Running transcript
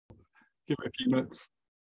Give it a few minutes.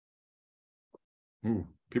 Ooh,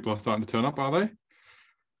 people are starting to turn up, are they?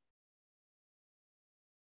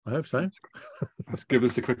 I hope so. Let's give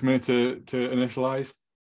this a quick minute to initialize.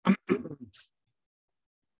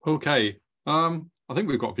 Okay. I think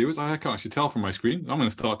we've got viewers. I can't actually tell from my screen. I'm going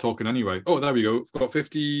to start talking anyway. Oh, there we go. We've got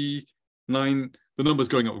 59. The number's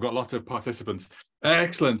going up. We've got lots of participants.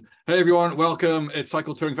 Excellent. Hey, everyone. Welcome. It's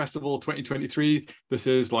Cycle Touring Festival 2023. This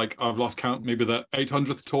is, like, I've lost count, maybe the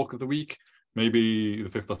 800th talk of the week, maybe the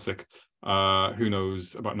 5th or 6th. Who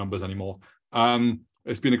knows about numbers anymore.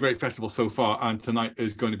 It's been a great festival so far, and tonight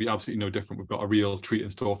is going to be absolutely no different. We've got a real treat in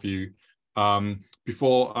store for you.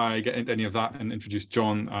 Before I get into any of that and introduce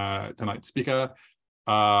John, tonight's speaker,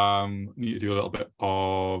 need to do a little bit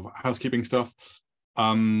of housekeeping stuff.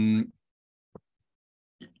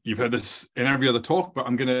 You've heard this in every other talk, but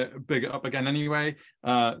I'm going to big it up again anyway.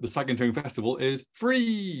 The Cycling Touring Festival is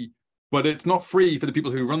free, but it's not free for the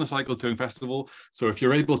people who run the Cycle Touring Festival. So if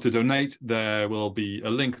you're able to donate, there will be a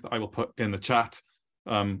link that I will put in the chat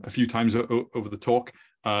a few times over the talk.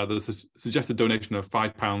 There's a suggested donation of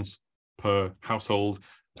 £5 per household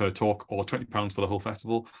per talk, or £20 for the whole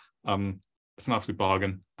festival. It's an absolute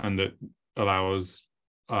bargain, and it allows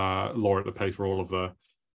Laura to pay for all of the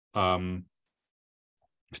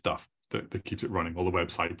stuff that keeps it running, all the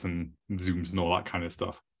websites and Zooms and all that kind of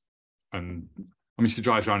stuff. And I mean, she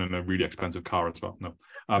drives around in a really expensive car as well. No,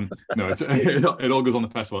 no, it all goes on the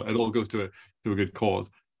festival. It all goes to a good cause.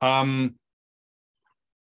 Where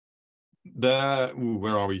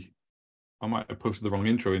are we? I might have posted the wrong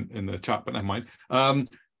intro in the chat, but never mind.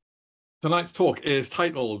 Tonight's talk is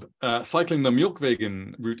titled Cycling the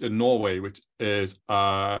Mjølkevegen route in Norway, which is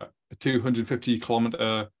a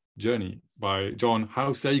 250-kilometer journey by John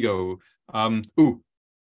Hausego.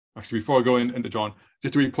 Actually, before I go into John,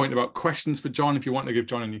 just a wee point about questions for John. If you want to give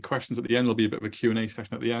John any questions at the end, there'll be a bit of a Q&A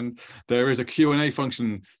session at the end. There is a Q&A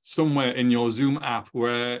function somewhere in your Zoom app,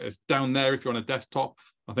 where it's down there if you're on a desktop.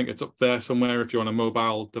 I think it's up there somewhere if you're on a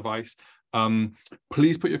mobile device.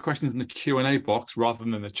 Please put your questions in the Q&A box rather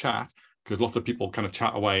than in the chat, because lots of people kind of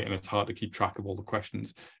chat away and it's hard to keep track of all the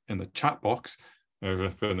questions in the chat box.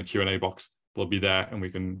 If in the Q&A box, they'll be there and we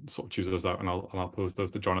can sort of choose those out, and I'll post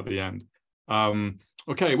those to John at the end.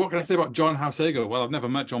 Okay, what can I say about John Hausego? Well, I've never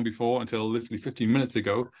met John before until literally 15 minutes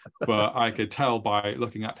ago, but I could tell by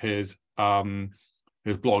looking at his blog,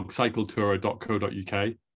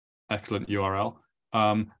 cycletour.co.uk, excellent URL.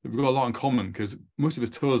 We've got a lot in common, because most of his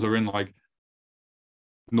tours are in, like,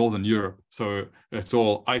 Northern Europe. So it's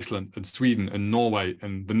all Iceland and Sweden and Norway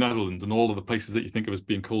and the Netherlands and all of the places that you think of as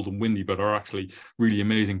being cold and windy, but are actually really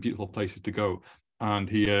amazing, beautiful places to go. And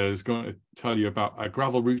he is going to tell you about a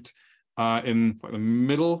gravel route in, like, the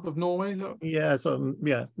middle of Norway. So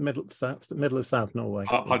middle of South Norway.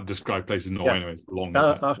 Hard to describe places in Norway, anyway. It's long.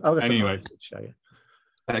 Anyway, show you.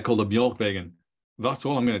 Called the Mjølkevegen. That's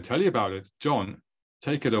all I'm going to tell you about it. John,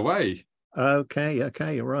 take it away. Okay,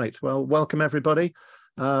 right. Well, welcome everybody.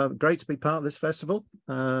 Great to be part of this festival,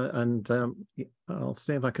 and I'll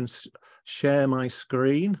see if I can share my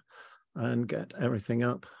screen and get everything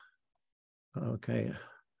up. Okay,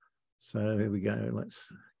 so here we go.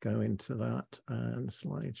 Let's go into that and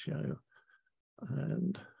slideshow.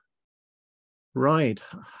 And right,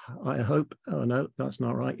 I hope, oh no, that's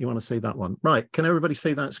not right. You want to see that one. Right, can everybody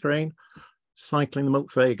see that screen? Cycling the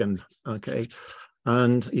Mjølkevegen. Okay,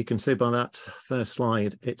 and you can see by that first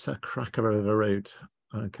slide, it's a cracker of a route.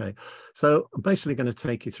 Okay, so I'm basically going to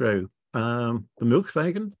take you through the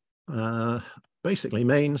Mjølkevegen. Basically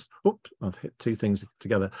means, oops, I've hit two things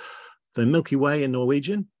together. The Milky Way in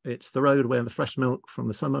Norwegian. It's the road where the fresh milk from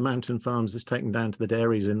the summer mountain farms is taken down to the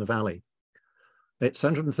dairies in the valley. It's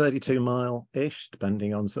 132 mile-ish,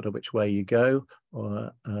 depending on sort of which way you go,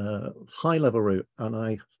 or a high-level route. And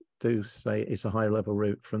I do say it's a high-level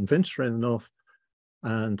route from Vinstra in the north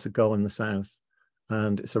and to Goal in the south.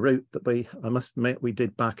 And it's a route that I must admit, we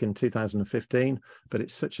did back in 2015, but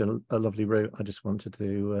it's such a lovely route. I just wanted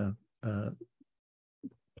to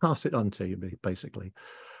pass it on to you, basically.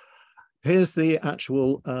 Here's the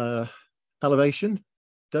actual elevation.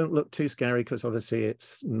 Don't look too scary, because obviously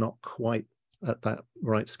it's not quite at that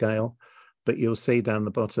right scale, but you'll see down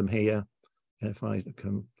the bottom here, if I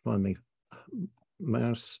can find my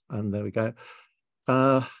mouse, and there we go.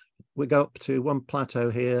 We go up to one plateau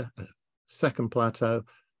here, second plateau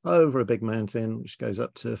over a big mountain, which goes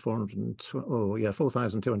up to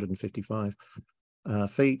 4,255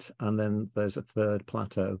 feet, and then there's a third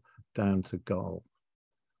plateau down to Goal.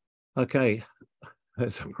 Okay,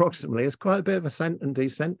 it's quite a bit of ascent and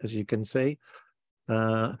descent, as you can see.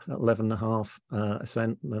 11.5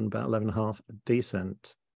 ascent and about 11.5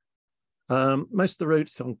 descent. Most of the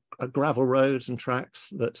routes on gravel roads and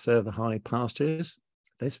tracks that serve the high pastures.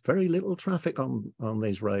 There's very little traffic on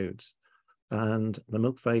these roads. And the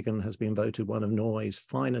Mjølkevegen has been voted one of Norway's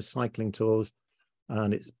finest cycling tours,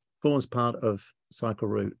 and it forms part of Cycle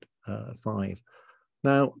Route 5.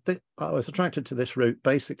 Now, I was attracted to this route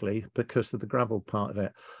basically because of the gravel part of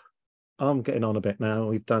it. I'm getting on a bit now.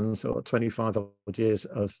 We've done sort of 25 odd years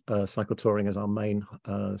of cycle touring as our main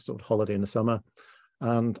sort of holiday in the summer.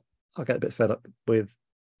 And I get a bit fed up with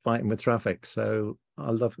fighting with traffic. So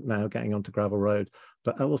I love now getting onto gravel road,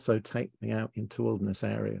 but also take me out into wilderness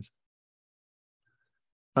areas.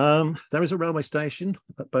 There is a railway station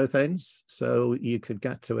at both ends, so you could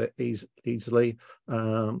get to it easily,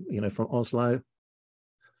 you know, from Oslo.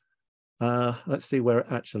 Let's see where it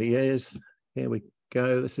actually is. Here we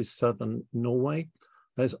go. This is southern Norway.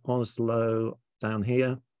 There's Oslo down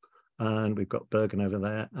here, and we've got Bergen over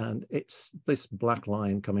there, and it's this black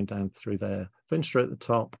line coming down through there. Vinstra at the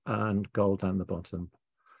top and Gold down the bottom.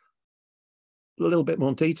 A little bit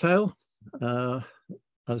more detail.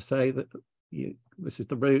 I'll say that this is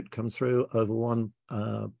the route, comes through over one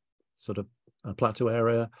sort of plateau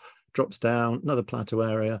area, drops down, another plateau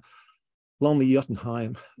area, along the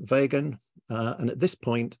Jotunheimen, and at this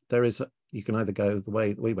point, you can either go the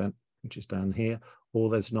way that we went, which is down here, or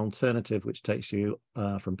there's an alternative which takes you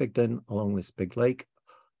from Bygden along this big lake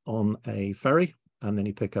on a ferry, and then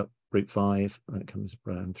you pick up Route 5, and it comes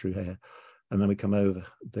around through here. And then we come over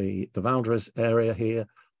the Valdres area here,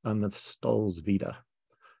 and the Stolsvida.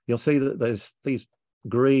 You'll see that there's these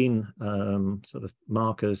green sort of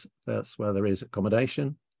markers. That's where there is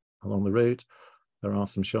accommodation along the route. There are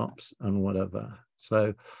some shops and whatever.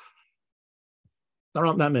 So there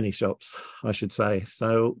aren't that many shops, I should say.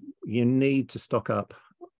 So you need to stock up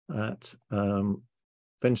at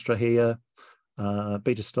Vinstra here,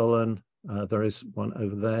 Bidestollen. There is one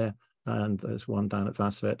over there, and there's one down at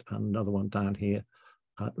Vasset, and another one down here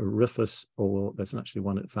at Rufus, or there's actually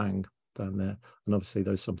one at Vang down there, and obviously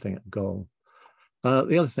there's something at Goal.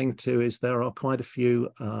 The other thing too is there are quite a few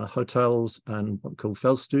hotels and what called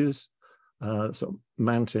Fjellstues, sort of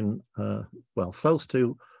mountain. Well,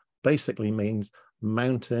 Fjellstue basically means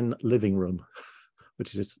mountain living room,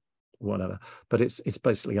 which is whatever, but it's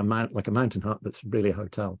basically like a mountain hut that's really a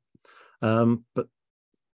hotel. But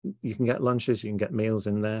you can get lunches, you can get meals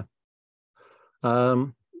in there.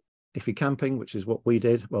 If you're camping, which is what we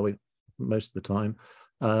did, well, most of the time,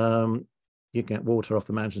 you can get water off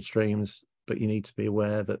the mountain streams, but you need to be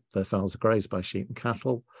aware that the fells are grazed by sheep and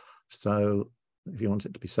cattle. So if you want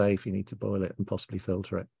it to be safe, you need to boil it and possibly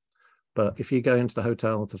filter it. But if you go into the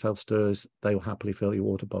hotel, the Fjellstuers, they will happily fill your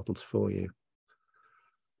water bottles for you.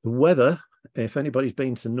 The weather, if anybody's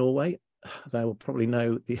been to Norway, they will probably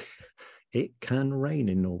know it can rain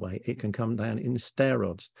in Norway. It can come down in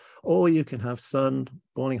steroids, or you can have sun,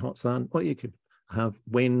 boiling hot sun, or you could have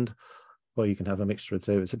wind, or you can have a mixture of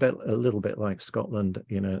two. It's a little bit like Scotland,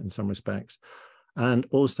 you know, in some respects. And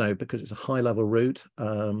also because it's a high level route,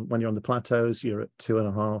 when you're on the plateaus, you're at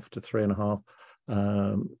 2.5 to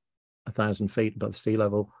 3.5 1,000 feet above the sea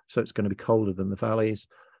level. So it's going to be colder than the valleys.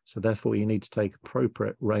 So therefore you need to take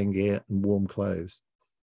appropriate rain gear and warm clothes.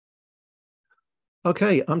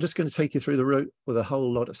 Okay, I'm just going to take you through the route with a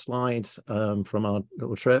whole lot of slides from our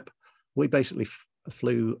little trip. We basically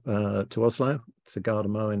flew to Oslo, to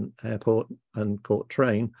Gardermoen Airport, and caught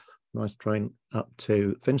train, nice train up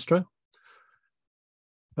to Vinstra.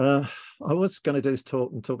 I was going to do this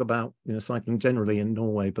talk and talk about, you know, cycling generally in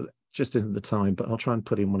Norway, but just isn't the time. But I'll try and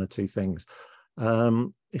put in one or two things.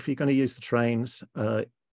 If you're going to use the trains,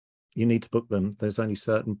 you need to book them. There's only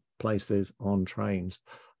certain places on trains.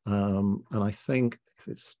 And I think if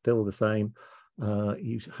it's still the same,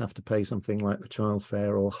 you have to pay something like the child's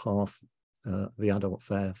fare or half the adult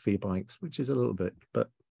fare for your bikes, which is a little bit, but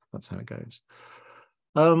that's how it goes.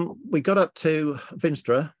 We got up to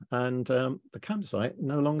Vinstra, and the campsite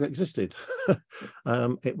no longer existed.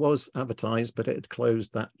 It was advertised, but it had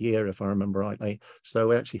closed that year, if I remember rightly. So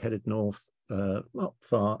we actually headed north, not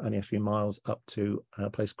far, only a few miles, up to a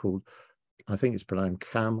place called, I think it's pronounced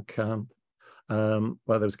Cam, where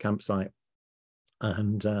there was a campsite.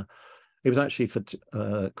 And it was actually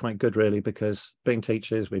quite good, really, because being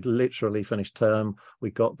teachers, we'd literally finished term.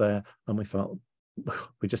 We got there and we felt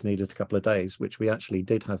we just needed a couple of days, which we actually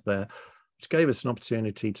did have there, which gave us an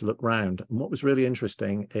opportunity to look round. And what was really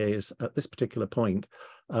interesting is at this particular point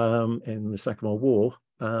in the Second World War,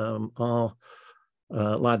 our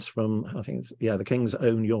lads from, I think it's, the King's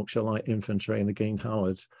Own Yorkshire Light Infantry and the Green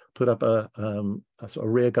Howards put up a sort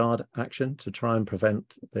of rear guard action to try and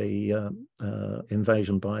prevent the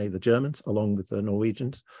invasion by the Germans along with the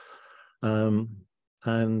Norwegians.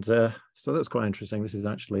 And so that's quite interesting. This is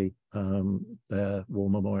actually their war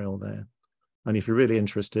memorial there. And if you're really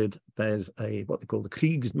interested, there's what they call the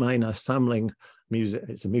Kriegsminne Samling Museum.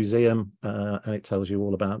 It's a museum, and it tells you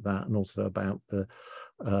all about that and also about the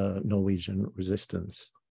Norwegian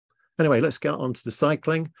resistance. Anyway, let's get on to the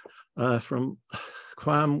cycling. From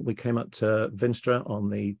Kvam, we came up to Vinstra on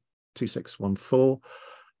the 2614.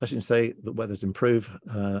 As you can see, the weather's improved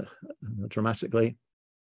dramatically.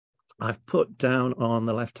 I've put down on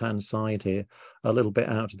the left-hand side here a little bit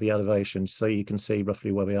out of the elevation so you can see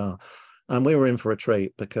roughly where we are. And we were in for a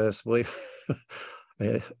treat because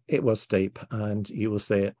it was steep, and you will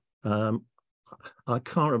see it. I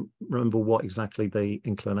can't remember what exactly the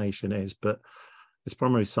inclination is, but it's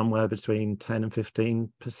probably somewhere between 10 and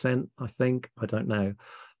 15%, I think. I don't know.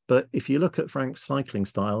 But if you look at Frank's cycling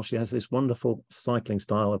style, she has this wonderful cycling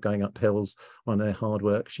style of going up hills on her hard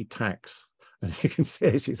work. She tacks, and you can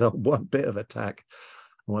see she's on one bit of a tack.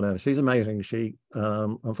 Whatever. She's amazing. She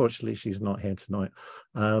unfortunately she's not here tonight,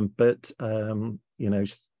 but you know,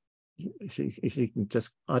 she can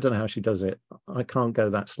just, I don't know how she does it. I can't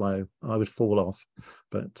go that slow. I would fall off,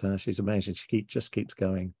 but she's amazing. She just keeps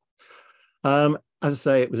going. As I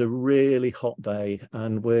say, it was a really hot day,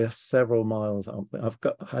 and we're several miles up. I've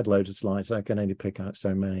had loads of slides. I can only pick out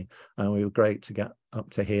so many, and we were great to get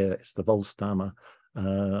up to here. It's the Volstammer.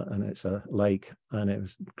 And it's a lake, and it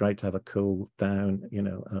was great to have a cool down, you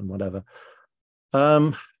know, and whatever.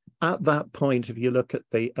 At that point, if you look at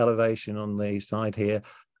the elevation on the side here,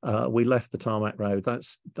 we left the tarmac road.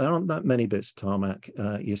 There aren't that many bits of tarmac.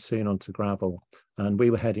 You're soon onto gravel, and we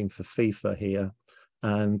were heading for FIFA here,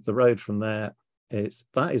 and the road from there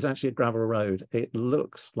that is actually a gravel road. It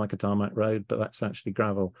looks like a tarmac road, but that's actually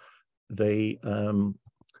gravel. The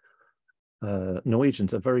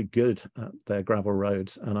Norwegians are very good at their gravel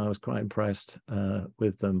roads, and I was quite impressed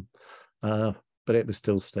with them, but it was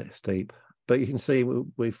still steep. But you can see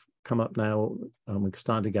we've come up now, and we're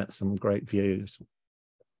starting to get some great views.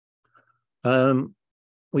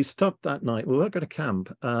 We stopped that night. We weren't going to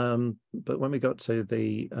camp, but when we got to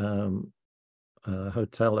the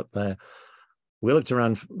hotel up there, we looked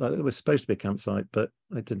around. It was supposed to be a campsite, but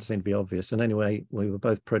it didn't seem to be obvious. And anyway, we were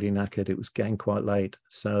both pretty knackered. It was getting quite late.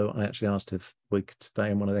 So I actually asked if we could stay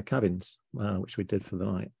in one of their cabins, which we did for the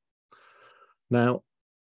night. Now,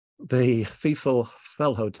 the FIFA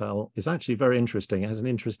Fell Hotel is actually very interesting. It has an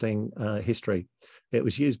interesting history. It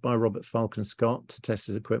was used by Robert Falcon Scott to test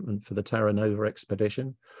his equipment for the Terra Nova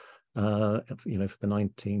expedition, you know, for the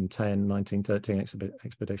 1910, 1913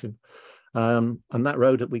 expedition. And that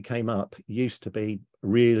road that we came up used to be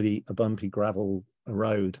really a bumpy gravel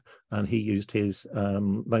road, and he used his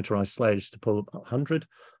motorized sledge to pull 100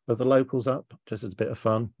 of the locals up just as a bit of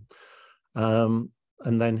fun. And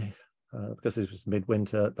then because this was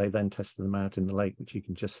midwinter, they then tested them out in the lake, which you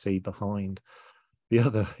can just see behind. The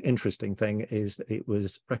other interesting thing is that it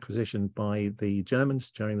was requisitioned by the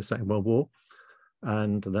Germans during the Second World War,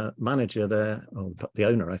 and the manager there, or the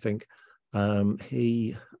owner, I think,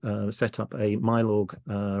 he set up a Milorg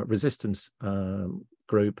resistance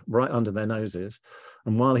group right under their noses,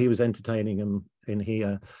 and while he was entertaining them in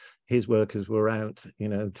here, his workers were out, you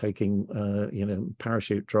know, taking you know,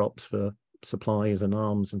 parachute drops for supplies and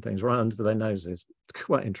arms and things right under their noses. It's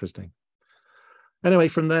quite interesting. Anyway,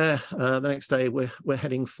 from there, the next day we're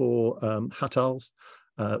heading for Hattals.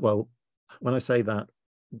 Well, when I say that,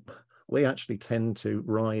 we actually tend to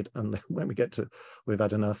ride, and when we get to, we've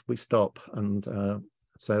had enough, we stop. And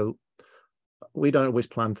so we don't always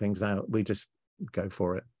plan things out. We just go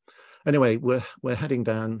for it. Anyway, we're heading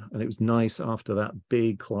down, and it was nice after that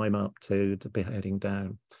big climb up to be heading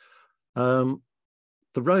down.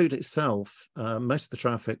 The road itself, most of the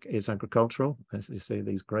traffic is agricultural. As you see,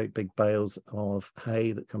 these great big bales of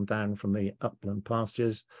hay that come down from the upland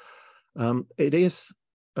pastures. It is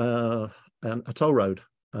a toll road.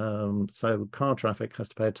 So car traffic has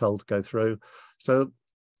to pay a toll to go through. So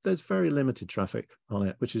there's very limited traffic on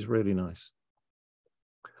it, which is really nice.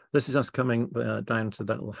 This is us coming down to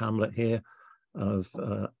that little hamlet here of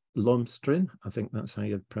Lomstrin. I think that's how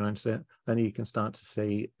you pronounce it. And you can start to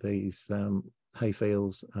see these hay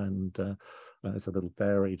fields, and there's a little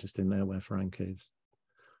dairy just in there where Frank is.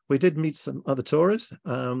 We did meet some other tourists.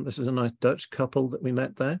 This was a nice Dutch couple that we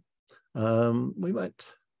met there. We met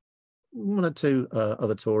one or two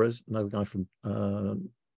other tourists, another guy from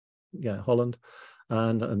Holland,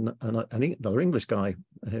 and another English guy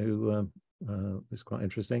who was quite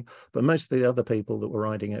interesting. But most of the other people that were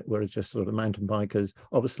riding it were just sort of mountain bikers,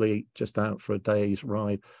 obviously just out for a day's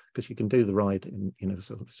ride, because you can do the ride in, you know,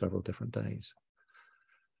 sort of several different days.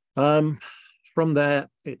 From there,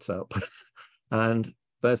 it's up. And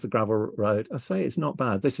there's the gravel road. I say it's not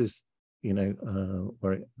bad. This is, you know,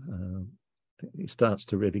 where it starts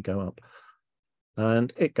to really go up,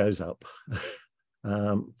 and it goes up.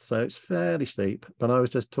 So it's fairly steep. But I was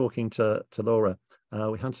just talking to Laura.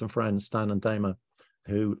 We had some friends, Stan and Dama,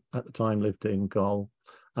 who at the time lived in Goll,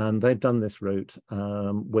 and they'd done this route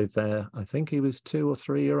with their, I think he was 2 or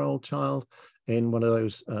 3 year old child in one of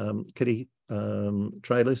those kiddie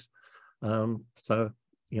trailers. So,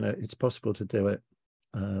 you know, it's possible to do it.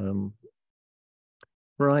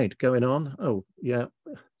 Right, going on. Oh, yeah,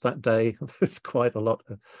 that day, there's quite a lot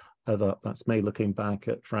of up. That's me looking back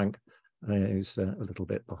at Frank, who's a little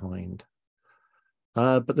bit behind.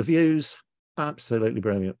 But the views, absolutely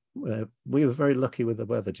brilliant. We were very lucky with the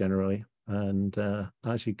weather generally. And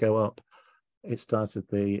as you go up, it started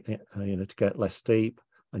you know, to get less steep,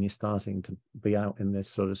 and you're starting to be out in this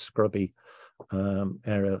sort of scrubby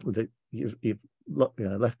area. You've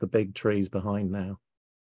left the big trees behind now.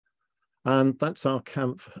 And that's our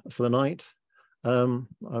camp for the night. I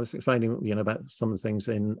was explaining, you know, about some of the things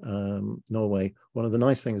in Norway. One of the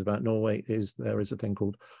nice things about Norway is there is a thing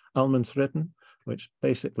called Almansretten, which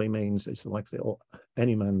basically means it's like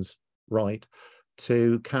any man's right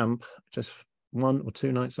to camp just 1 or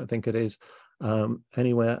 2 nights, I think it is,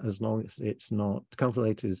 anywhere, as long as it's not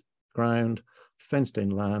cultivated ground, fenced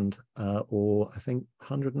in land, or I think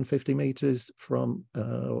 150 meters from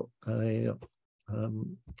a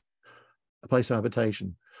place of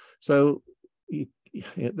habitation. So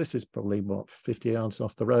this is probably what, 50 yards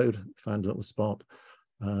off the road. Found a little spot,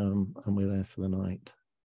 and we're there for the night.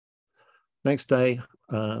 Next day,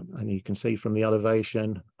 and you can see from the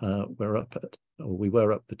elevation, we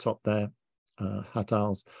were up the top there,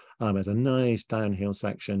 Hatals, at a nice downhill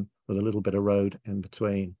section with a little bit of road in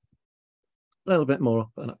between. A little bit more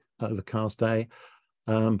an overcast day.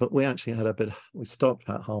 But we actually had we stopped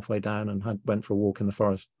about halfway down and went for a walk in the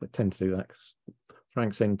forest. We tend to do that because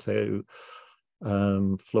Frank's into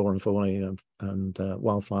flora and fauna and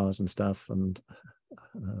wildflowers and stuff. And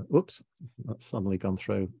whoops, that's suddenly gone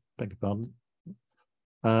through, beg your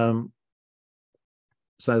pardon.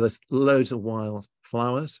 So there's loads of wild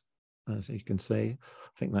flowers, as you can see.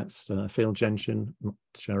 I think that's field gentian, I'm not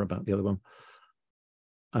sure about the other one.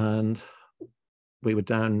 And we were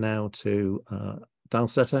down now to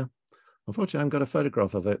Dalsetter. Unfortunately, I haven't got a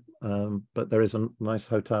photograph of it, but there is a nice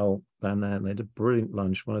hotel down there, and they did a brilliant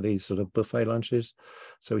lunch, one of these sort of buffet lunches.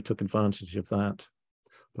 So we took advantage of that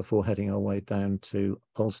before heading our way down to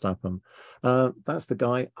Olstappen. That's the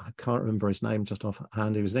guy, I can't remember his name just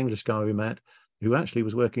offhand. He was an English guy we met who actually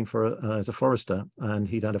was working as a forester, and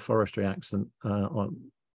he'd had a forestry accident on,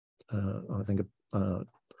 I think,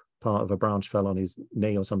 part of a branch fell on his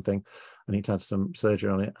knee or something, and he'd had some surgery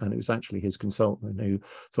on it, and it was actually his consultant who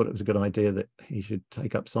thought it was a good idea that he should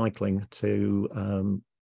take up cycling to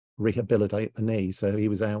rehabilitate the knee. So he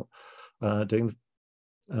was out doing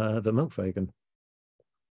the Mjølkevegen.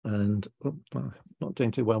 And not doing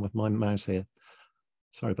too well with my mouse here,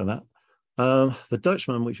 sorry about that. The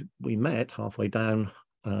Dutchman which we met halfway down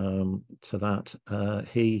to that,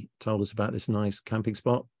 he told us about this nice camping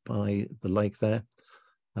spot by the lake there.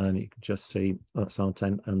 And you can just see that's our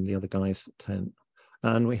tent and the other guy's tent.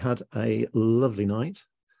 And we had a lovely night,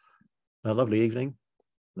 a lovely evening,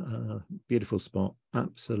 beautiful spot,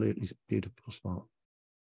 absolutely beautiful spot.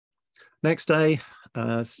 Next day,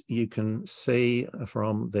 as you can see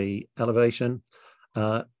from the elevation,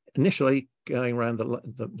 initially going around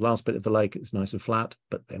the last bit of the lake, it was nice and flat,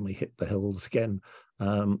 but then we hit the hills again.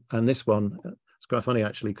 And this one, it's quite funny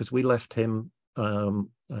actually, because we left him,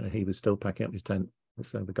 he was still packing up his tent.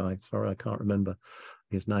 So the guy, sorry, I can't remember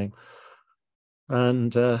his name.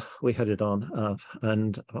 And we headed on,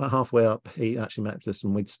 and halfway up, he actually met us,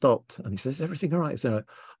 and we'd stopped, and he says, "Everything all right?" So I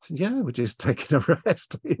said, "Yeah, we're just taking a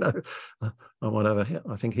rest, you know, or whatever."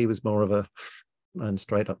 I think he was more of a and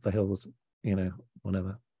straight up the hills, you know,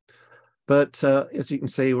 whatever. But as you can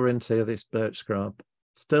see, we're into this birch scrub.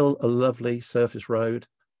 Still a lovely surface road.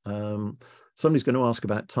 Somebody's going to ask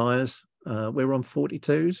about tyres. We're on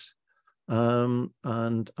 42s.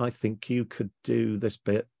 And I think you could do this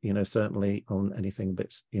bit, you know, certainly on anything a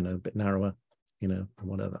bit, you know, a bit narrower, you know,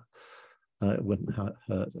 whatever. It wouldn't hurt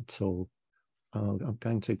at all. I'm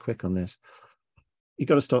going too quick on this. You've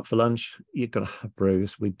got to stop for lunch. You've got to have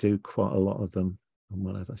brews. We do quite a lot of them. And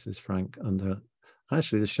whatever, this is Frank under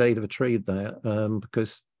actually the shade of a tree there,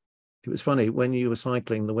 because it was funny when you were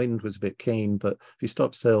cycling, the wind was a bit keen, but if you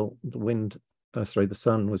stopped still, the wind sorry, the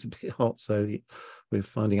sun was a bit hot, so we're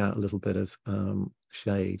finding out a little bit of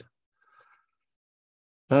shade.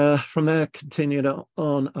 From there, continued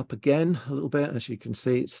on up again a little bit. As you can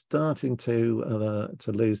see, it's starting to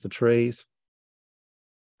lose the trees.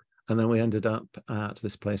 And then we ended up at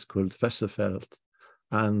this place called Vesterfeld,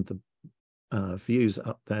 and the views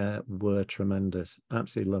up there were tremendous,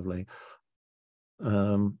 absolutely lovely.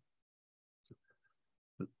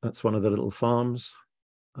 That's one of the little farms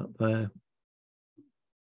up there,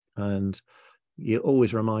 and you're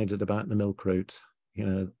always reminded about the milk route, you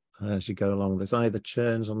know, as you go along. There's either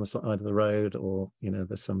churns on the side of the road, or, you know,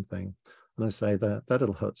 there's something. And I say that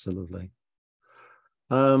little huts are lovely.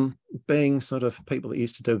 Being sort of people that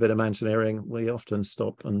used to do a bit of mountaineering, we often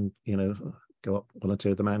stop and, you know, go up one or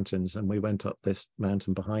two of the mountains. And we went up this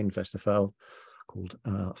mountain behind Vesterfeld called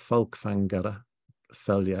Folkvangere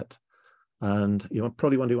Feljet. And you're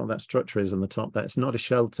probably wondering what that structure is on the top there. It's not a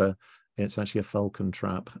shelter. It's actually a falcon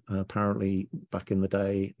trap. Apparently, back in the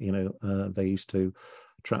day, you know, they used to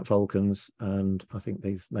trap falcons, and I think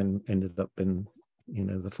they've then ended up in, you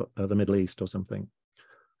know, the Middle East or something.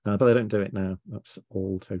 But they don't do it now. That's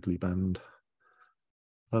all totally banned.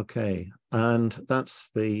 Okay, and that's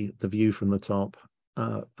the view from the top.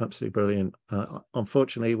 Absolutely brilliant.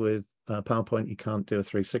 Unfortunately, with PowerPoint, you can't do a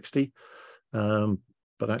 360.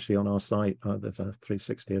 But actually on our site, there's a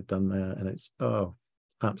 360 I've done there, and it's, oh,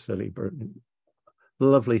 absolutely brilliant.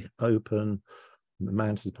 Lovely, open, the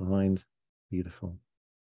mountains behind, beautiful.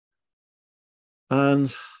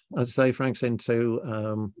 And as I say, Frank's into,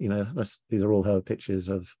 you know, these are all her pictures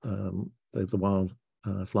of the wild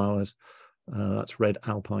flowers. That's red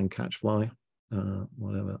alpine catchfly,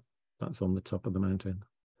 whatever, that's on the top of the mountain.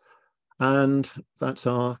 And that's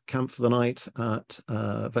our camp for the night at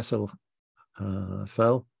Vessel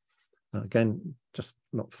Fell, again, just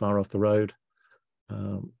not far off the road.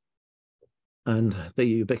 And the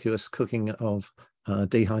ubiquitous cooking of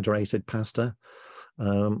dehydrated pasta,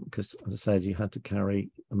 because as I said, you had to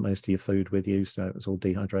carry most of your food with you, so it was all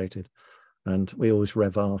dehydrated. And we always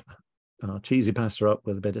rev our cheesy pasta up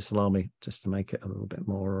with a bit of salami just to make it a little bit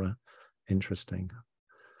more interesting.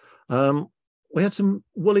 We had some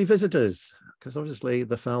woolly visitors, because obviously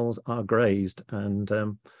the fells are grazed, and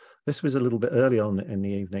this was a little bit early on in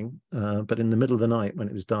the evening, but in the middle of the night when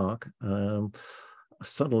it was dark,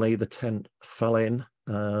 suddenly the tent fell in,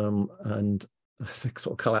 and sort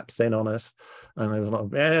of collapsed in on us, and there was a lot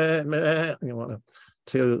of you know,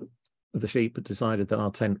 two of the sheep had decided that our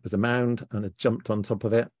tent was a mound and had jumped on top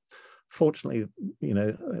of it. Fortunately, you know,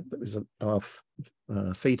 it was our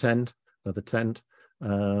feet end of the tent,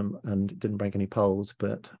 and it didn't break any poles,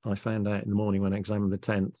 but I found out in the morning when I examined the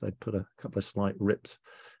tent, they'd put a couple of slight rips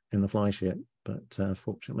in the fly sheet, but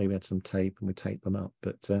fortunately we had some tape and we taped them up.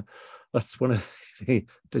 But that's one of the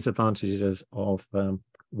disadvantages of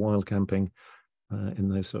wild camping in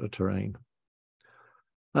those sort of terrain.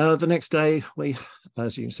 The next day, we,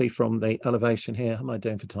 as you can see from the elevation here, how am I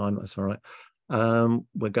doing for time? That's all right.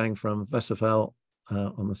 We're going from Vesterfeld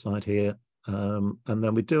on the side here, and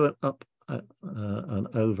then we do it up and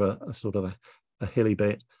over a sort of a hilly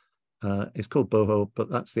bit. It's called Boho, but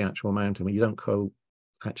that's the actual mountain. You don't go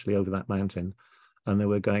actually over that mountain. And then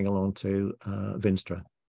we're going along to Vinstra.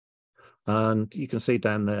 And you can see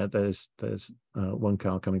down there, there's one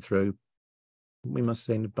car coming through. We must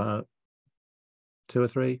have seen about 2 or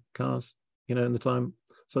 3 cars, you know, in the time.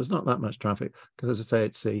 So it's not that much traffic, because as I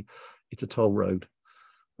say, it's a toll road.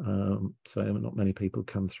 So not many people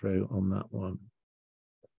come through on that one.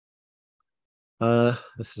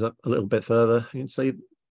 This is up a little bit further. You can see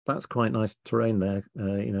that's quite nice terrain there.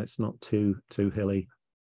 You know, it's not too hilly.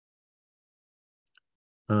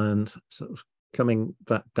 And sort of coming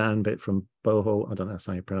that down bit from Boho, I don't know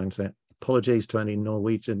how you pronounce it. Apologies to any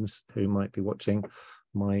Norwegians who might be watching.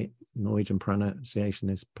 My Norwegian pronunciation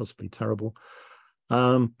is possibly terrible.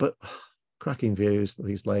 But cracking views,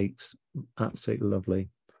 these lakes, absolutely lovely.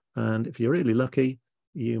 And if you're really lucky,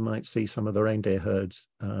 you might see some of the reindeer herds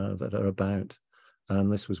that are about. And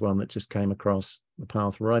this was one that just came across the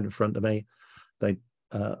path right in front of me. They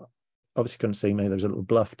obviously couldn't see me. There was a little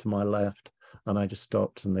bluff to my left, and I just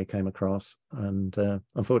stopped and they came across. And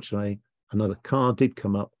unfortunately, another car did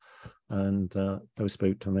come up, and they were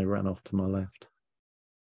spooked and they ran off to my left.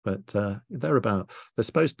 But they're about. There's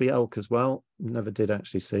supposed to be elk as well. Never did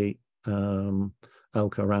actually see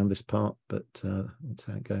elk around this part, but that's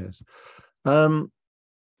how it goes.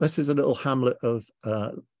 This is a little hamlet of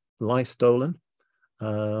Lystolen.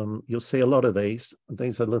 You'll see a lot of these.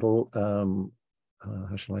 These are little,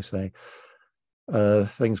 how shall I say,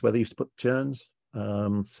 things where they used to put churns.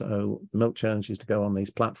 So the milk churns used to go on these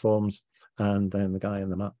platforms, and then the guy in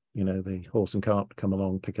the, you know, the horse and cart would come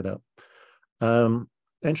along, pick it up.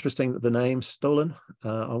 Interesting that the name Stolen.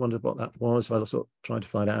 I wondered what that was. I sort of tried to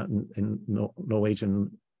find out in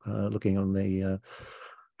Norwegian, looking on the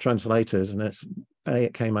translators, and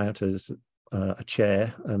it came out as a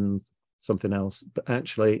chair and something else, but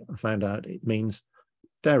actually I found out it means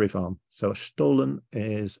dairy farm. So a stollen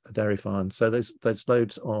is a dairy farm. So there's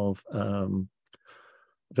loads of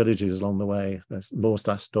villages along the way. There's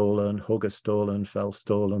Morstad Stollen, Hugger Stollen, Fell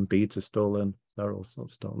Stollen, Beta Stollen. They're all sort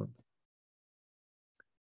of stolen.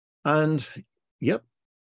 And yep,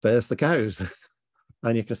 there's the cows.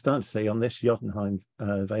 And you can start to see on this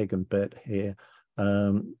Jotunheimen bit here,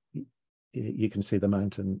 you can see the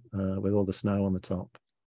mountain with all the snow on the top.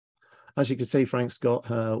 As you can see, Frank's got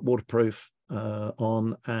her waterproof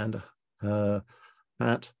on and her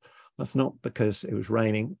hat. That's not because it was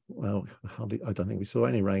raining. Well, I don't think we saw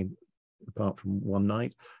any rain apart from one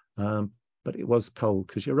night, but it was cold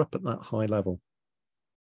because you're up at that high level.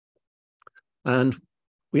 And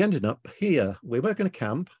we ended up here. We were going to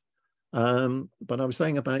camp, but I was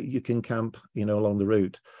saying about you can camp, you know, along the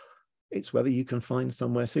route. It's whether you can find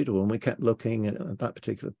somewhere suitable. And we kept looking, and at that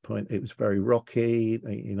particular point, it was very rocky,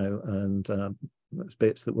 you know, and there's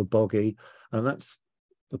bits that were boggy. And that's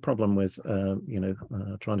the problem with, you know,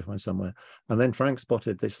 trying to find somewhere. And then Frank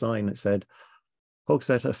spotted this sign that said,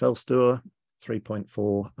 Hogseter Fellstur,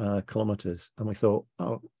 3.4 kilometers. And we thought,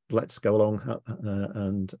 oh, let's go along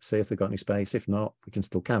and see if they've got any space. If not, we can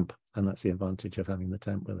still camp. And that's the advantage of having the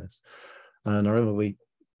tent with us. And I remember we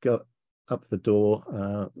got up the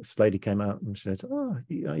door, this lady came out and said, oh,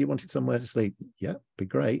 you wanted somewhere to sleep? Yeah, be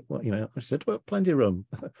great. Well, you know, I said, well, plenty of room.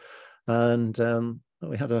 And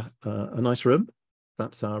we had a nice room.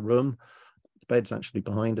 That's our room. The bed's actually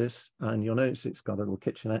behind us, and you'll notice it's got a little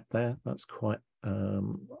kitchenette there. That's quite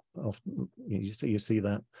often you see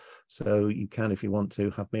that. So you can, if you want to,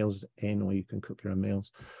 have meals in, or you can cook your own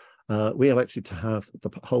meals. We elected to have the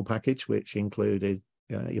whole package, which included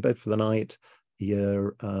your bed for the night,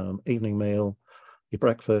 your evening meal, your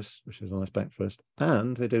breakfast, which is a nice breakfast,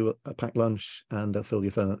 and they do a packed lunch and they'll fill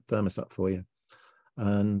your thermos up for you.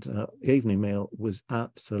 And the evening meal was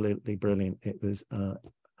absolutely brilliant. It was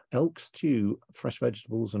elk stew, fresh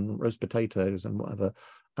vegetables and roast potatoes and whatever,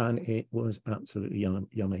 and it was absolutely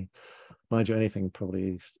yummy. Mind you, anything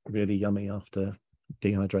probably is really yummy after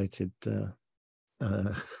dehydrated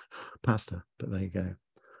pasta, but there you go.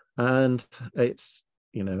 And it's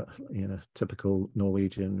you know, typical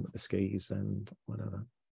Norwegian with the skis and whatever.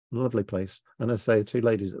 Lovely place. And I say, two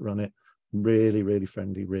ladies that run it, really, really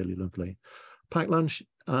friendly, really lovely. Packed lunch,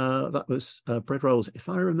 that was bread rolls. If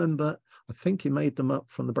I remember, I think you made them up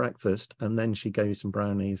from the breakfast, and then she gave you some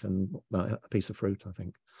brownies and a piece of fruit, I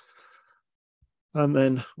think. And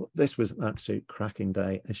then this was an absolute cracking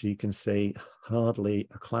day. As you can see, hardly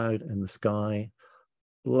a cloud in the sky,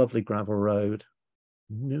 lovely gravel road,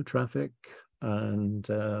 no traffic. And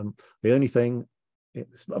the only thing, it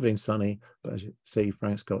was lovely and sunny, but as you see,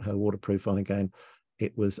 Frank's got her waterproof on again.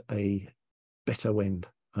 It was a bitter wind,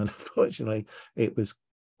 and unfortunately it was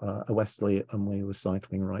a westerly, and we were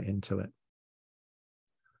cycling right into it.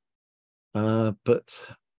 But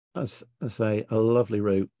as I say, a lovely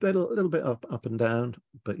route, a little bit up and down,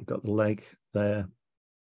 but you've got the lake there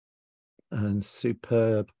and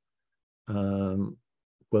superb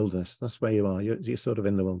wilderness. That's where you are. You're sort of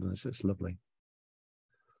in the wilderness. It's lovely.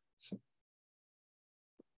 So,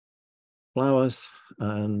 flowers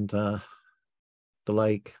and the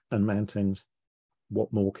lake and mountains.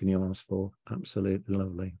 What more can you ask for? Absolutely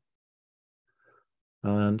lovely.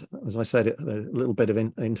 And as I said, a little bit of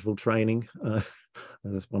interval training.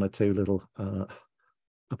 There's one or two little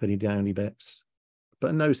uppity downy bits,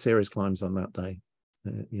 but no serious climbs on that day,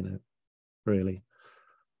 you know, really.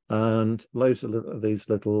 And loads of these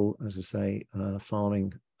little, as I say,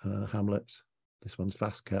 farming hamlets. This one's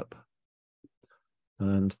Vaskep.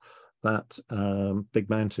 And that big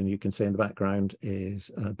mountain you can see in the background is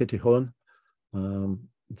Bittihorn.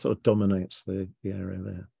 It sort of dominates the area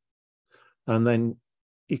there. And then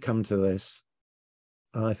you come to this,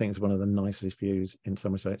 I think it's one of the nicest views in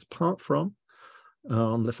some respects, apart from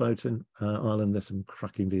on Lofoten Island, there's some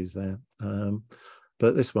cracking views there.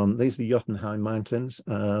 But this one, these are the Jotunheimen Mountains.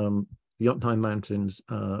 The Jotunheimen Mountains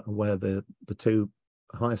are where the two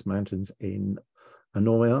highest mountains in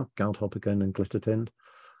Norway are, Galdhøpiggen and Glittertind.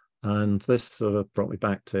 And this sort of brought me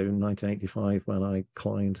back to 1985 when I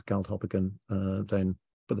climbed Galdhøpiggen then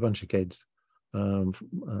with a bunch of kids.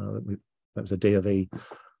 That was a DOV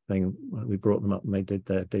thing. We brought them up and they did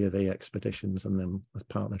their DOV expeditions, and then as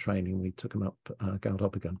part of the training, we took them up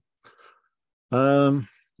Galdhøpiggen. And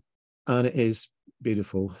it is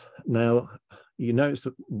beautiful. Now, you notice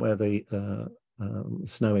where the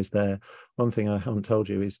snow is there. One thing I haven't told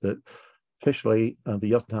you is that officially the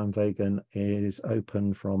Jotunheimen is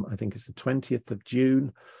open from, I think it's the 20th of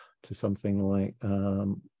June to something like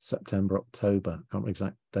September, October. I can't remember the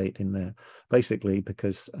exact date in there. Basically,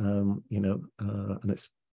 because and it's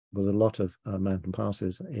with a lot of mountain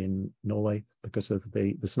passes in Norway because of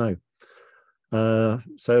the snow.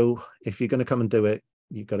 So if you're going to come and do it,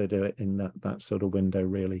 you've got to do it in that sort of window,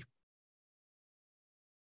 really.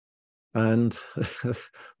 And this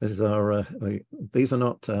is our these are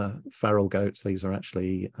not feral goats. These are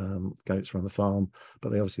actually goats from the farm,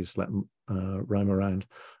 but they obviously just let them roam around,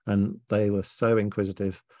 and they were so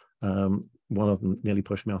inquisitive. One of them nearly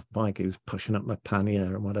pushed me off the bike. He was pushing up my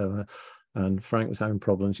pannier and whatever, and Frank was having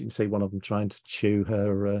problems. You can see one of them trying to chew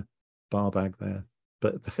her bar bag there,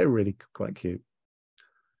 but they're really quite cute.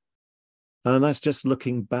 And that's just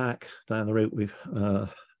looking back down the route we've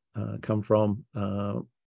come from.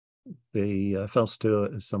 The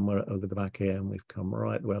Fellstua is somewhere over the back here, and we've come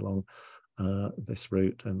right the way along this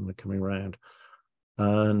route, and we're coming around.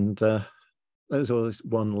 And there's always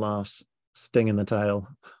one last sting in the tail,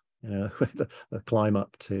 the climb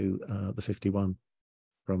up to the 51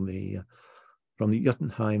 from the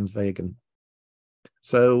Jotunheimen.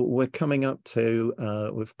 So we're coming up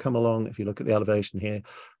to, we've come along, if you look at the elevation here,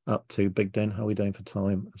 up to Big Den. How are we doing for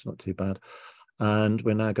time? It's not too bad. And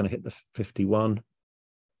we're now going to hit the 51.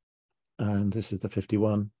 And this is the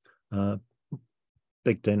 51.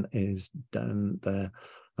 Big Den is down there.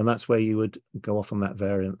 And that's where you would go off on that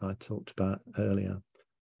variant I talked about earlier.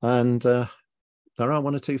 And there are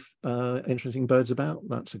one or two interesting birds about.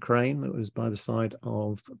 That's a crane that was by the side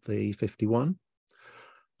of the 51.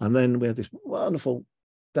 And then we have this wonderful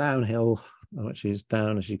downhill, which is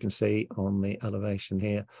down, as you can see on the elevation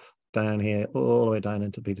here, down here, all the way down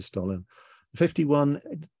into Valdres. The 51,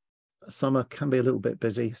 summer can be a little bit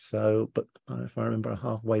busy, so, but if I remember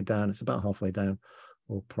halfway down, it's about halfway down,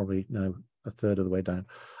 or probably no, a third of the way down,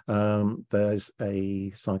 there's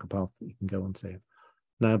a cycle path that you can go onto.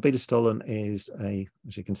 Now, Valdres is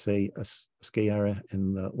as you can see, a ski area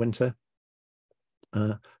in the winter.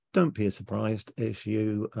 Don't be surprised if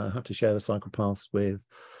you have to share the cycle paths with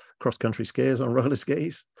cross-country skiers on roller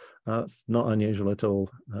skis. It's not unusual at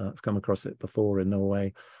all. I've come across it before in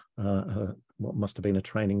Norway. What must have been a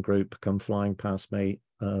training group come flying past me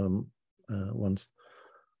once.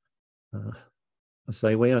 I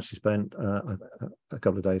say we actually spent a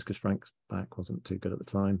couple of days because Frank's back wasn't too good at the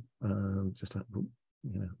time, just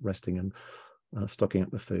resting and stocking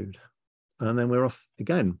up the food, and then we're off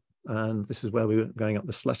again. And this is where we were going up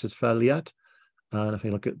the Slettersfjellet. And if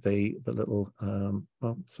you look at the little,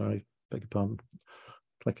 oh, sorry, beg your pardon,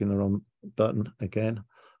 clicking the wrong button again.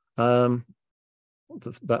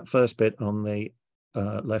 That first bit on the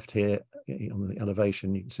left here, on the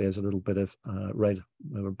elevation, you can see there's a little bit of red.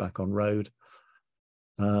 We were back on road.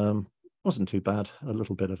 Wasn't too bad, a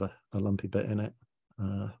little bit of a lumpy bit in it.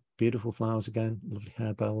 Beautiful flowers again, lovely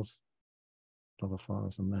harebells, other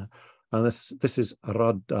flowers in there. And this is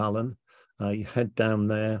Roddalen. You head down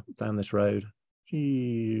there, down this road,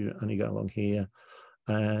 and you go along here,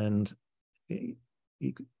 and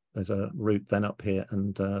there's a route then up here,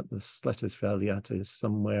 and the Slettersfjellet is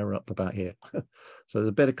somewhere up about here. So there's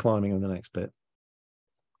a bit of climbing in the next bit.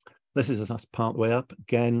 This is us part way up.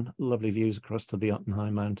 Again, lovely views across to the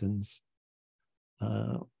Jotunheimen mountains.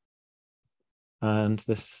 And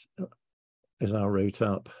this is our route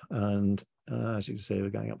up. And as you can see, we're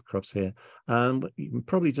going up the crops here. And you can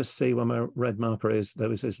probably just see where my red marker is. There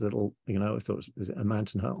was this little, I thought was it a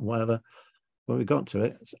mountain hut or whatever. When we got to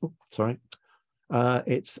it,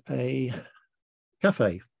 it's a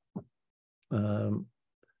cafe. And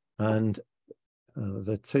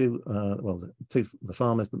the two, the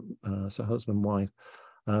farmers, so husband and wife,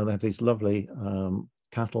 they have these lovely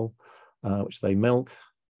cattle, which they milk,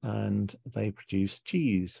 and they produce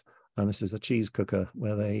cheese. And this is a cheese cooker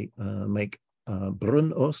where they make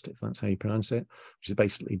brunost, if that's how you pronounce it, which is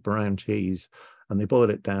basically brown cheese. And they boil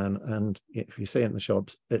it down, and if you see it in the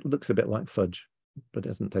shops, it looks a bit like fudge, but it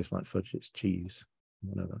doesn't taste like fudge, it's cheese,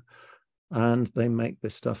 whatever. And they make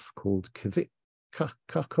this stuff called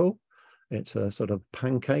kvikako. It's a sort of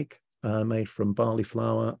pancake made from barley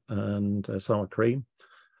flour and sour cream.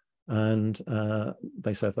 And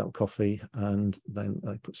they serve that with coffee, and then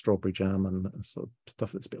they put strawberry jam and sort of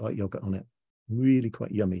stuff that's a bit like yogurt on it. Really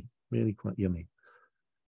quite yummy, really quite yummy.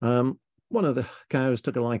 One of the cows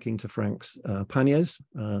took a liking to Frank's panniers,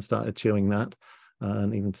 started chewing that,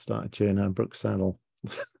 and even started chewing our Brooks saddle.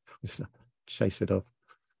 Chase it off.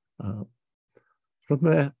 From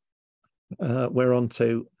there, we're on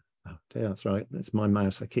to, oh dear, that's right, it's my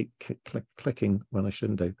mouse. I keep clicking when I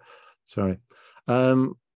shouldn't do. Sorry.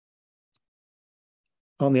 On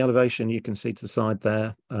the elevation, you can see to the side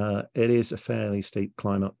there, it is a fairly steep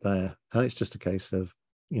climb up there. And it's just a case of,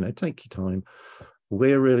 take your time.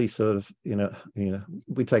 We're really sort of,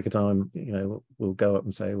 we take a time, we'll go up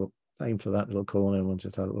and say, well, aim for that little corner and we'll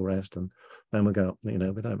just have a little rest, and then we'll go up, we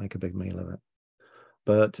don't make a big meal of it.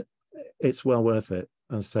 But it's well worth it.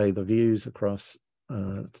 As I say, the views across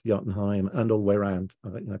Jotunheimen and all the way around,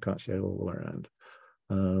 I can't show you all the way around.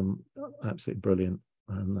 Absolutely brilliant.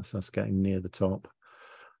 And that's us getting near the top.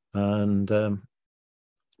 And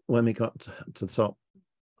when we got to the top,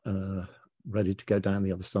 ready to go down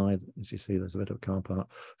the other side, as you see, there's a bit of a car park.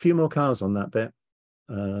 A few more cars on that bit,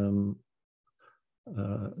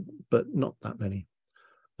 but not that many.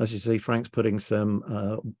 As you see, Frank's putting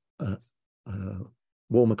some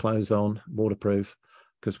warmer clothes on, waterproof,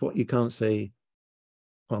 because what you can't see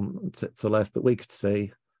on to the left that we could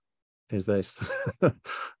see is this.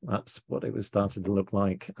 That's what it was starting to look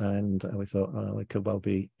like, and we thought, oh, we could well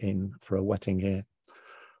be in for a wetting here.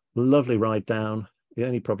 Lovely ride down. The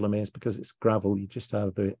only problem is, because it's gravel, you just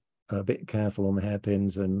have to be a bit careful on the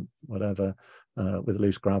hairpins and whatever with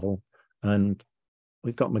loose gravel. And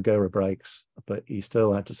we've got Magura brakes, but you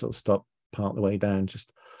still had to sort of stop part of the way down,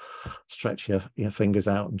 just stretch your fingers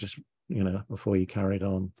out and just, before you carried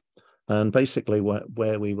on. And basically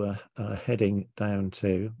where we were heading down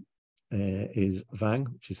to is Vang,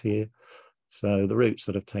 which is here. So the route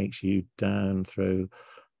sort of takes you down through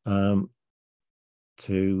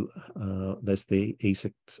to there's the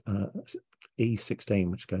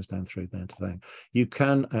E16, which goes down through there to Vang. You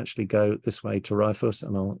can actually go this way to Rifus,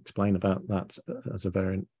 and I'll explain about that as a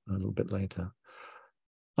variant a little bit later.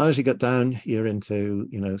 As you get down, you're into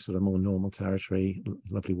sort of more normal territory.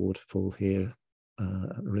 Lovely waterfall here,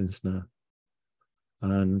 Vinstra,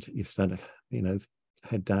 and you start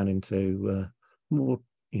head down into more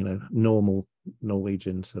normal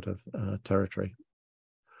Norwegian sort of territory.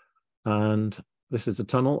 And this is a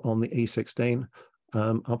tunnel on the E16.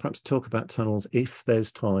 I'll perhaps talk about tunnels if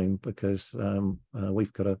there's time, because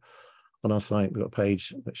we've got on our site, we've got a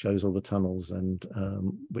page that shows all the tunnels and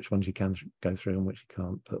which ones you can go through and which you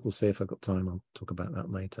can't. But we'll see if I've got time. I'll talk about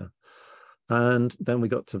that later. And then we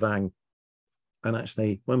got to Vang. And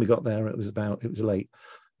actually, when we got there, it was late.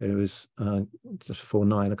 It was just before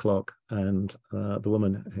 9 o'clock. And the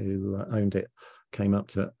woman who owned it came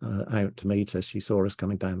up out to meet us. She saw us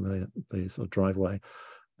coming down the sort of driveway,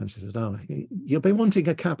 and she said, "Oh, you'll be wanting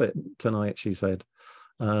a cab tonight," she said,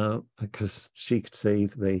 because she could see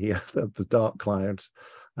the dark clouds,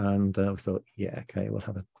 and we thought, yeah, okay, we'll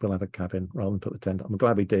have a cabin rather than put the tent up. I'm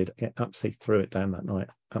glad we did. It absolutely threw it down that night.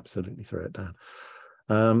 Absolutely threw it down.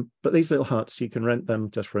 But these little huts, you can rent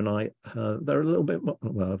them just for a night. They're a little bit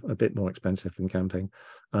a bit more expensive than camping,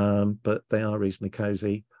 but they are reasonably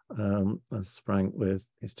cozy. As Frank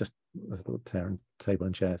it's just a little table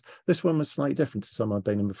and chairs. This one was slightly different to some I've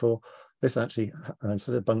been in before. This actually,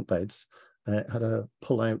 instead of bunk beds, had a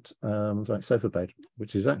pull-out like sofa bed,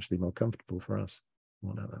 which is actually more comfortable for us.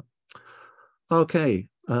 Whatever. Okay.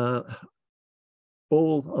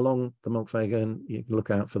 All along the Mjølkevegen, you can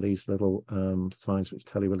look out for these little signs which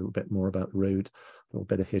tell you a little bit more about the route, a little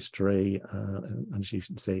bit of history, and as you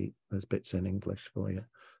can see, there's bits in English for you.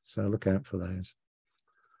 So look out for those.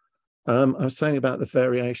 I was saying about the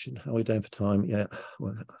variation. How are we doing for time? Yeah,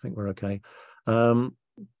 well, I think we're okay.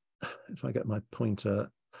 If I get my pointer,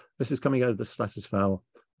 this is coming over the Slattersfell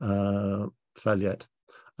Fellet,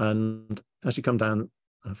 and as you come down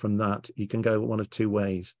from that, you can go one of two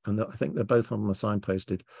ways, and I think they're both on the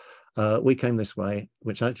signposted. We came this way,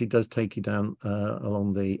 which actually does take you down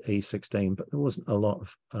along the E16, but there wasn't a lot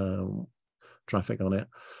of traffic on it.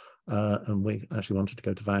 And we actually wanted to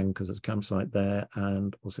go to Vang because there's a campsite there,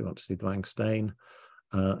 and also want to see the Vang Stain.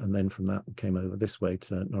 And then from that, we came over this way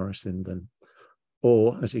to Norway.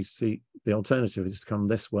 Or, as you see, the alternative is to come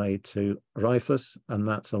this way to Rifus, and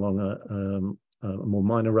that's along a more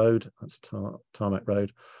minor road. That's a tarmac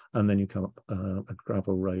road. And then you come up a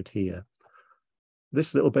gravel road here.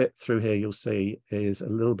 This little bit through here, you'll see, is a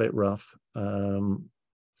little bit rough.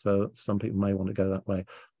 So some people may want to go that way.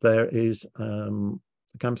 There is a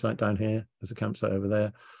campsite down here. There's a campsite over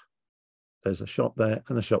there. There's a shop there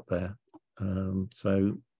and a shop there.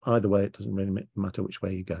 So either way, it doesn't really matter which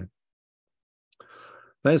way you go.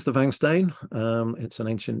 There's the Vangstein. It's an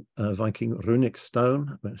ancient Viking runic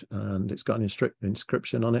stone, and it's got an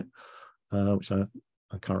inscription on it, which I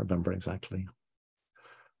can't remember exactly.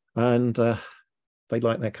 And they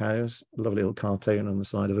like their cows. A lovely little cartoon on the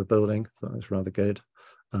side of a building. That was rather good.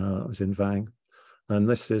 It was in Vang. And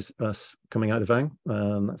this is us coming out of Vang.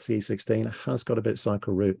 That's the E16. It has got a bit of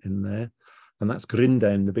cycle route in there. And that's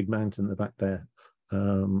Grinden, the big mountain in the back there,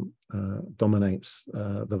 dominates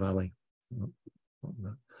the valley.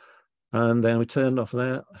 And then we turned off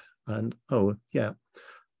there, and oh yeah,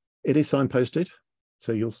 It is signposted,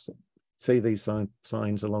 so you'll see these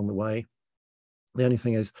signs along the way. The only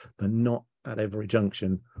thing is they're not at every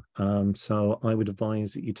junction. So I would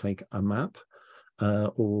advise that you take a map,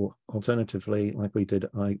 or alternatively, like we did,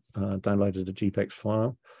 I downloaded a GPX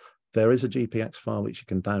file. There is a GPX file which you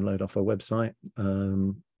can download off our website,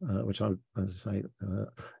 which I, as I say,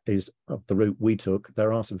 is of the route we took.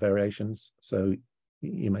 There are some variations, so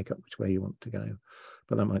you make up which way you want to go,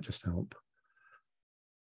 but that might just help.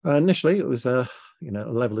 Initially, it was a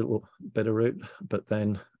level little bit of route, but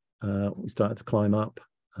then we started to climb up,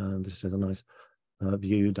 and this is a nice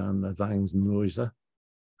view down the Vangsmuise,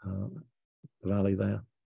 the valley there.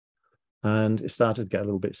 And it started to get a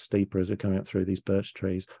little bit steeper as we're coming up through these birch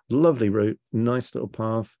trees. Lovely route, nice little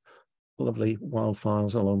path, lovely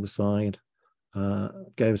wildflowers along the side,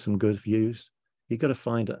 gave us some good views. You've got to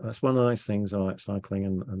find it. That's one of the nice things I like cycling,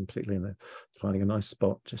 and particularly in finding a nice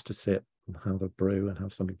spot just to sit and have a brew and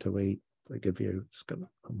have something to eat. A good view, it's good,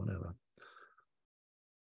 whatever.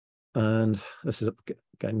 And this is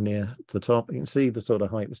getting near to the top. You can see the sort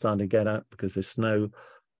of height we're starting to get at, because there's snow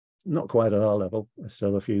not quite at our level. There's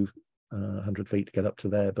still a few 100 feet to get up to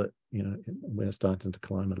there, but we're starting to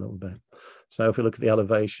climb a little bit. So if we look at the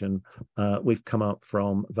elevation, we've come up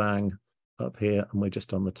from Vang up here, and we're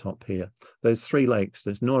just on the top here. There's 3 lakes.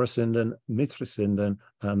 There's Norresinden, Mitresinden,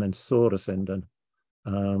 and then Soresinden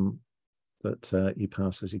that you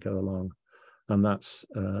pass as you go along. And that's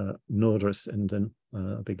Nordresinden,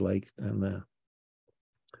 a big lake down there.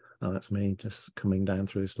 That's me just coming down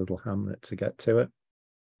through this little hamlet to get to it.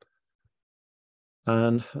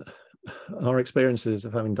 And our experiences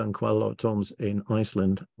of having done quite a lot of tours in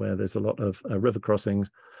Iceland, where there's a lot of river crossings,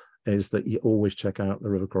 is that you always check out the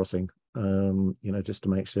river crossing, just to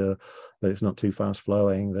make sure that it's not too fast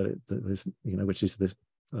flowing, that there's, which is the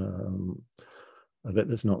a bit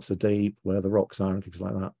that's not so deep, where the rocks are and things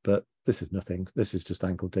like that. But this is nothing. This is just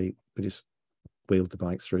ankle deep. We just wheeled the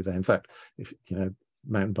bikes through there. In fact, if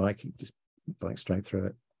mountain bike, you just bike straight through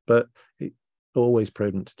it. But it's always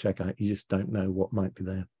prudent to check out. You just don't know what might be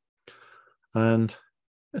there. And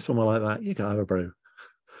somewhere like that, you can have a brew.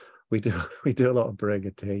 We do a lot of brewing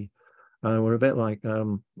of tea. We're a bit like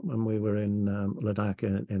when we were in Ladakh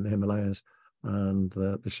in the Himalayas, and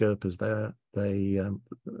the Sherpas there,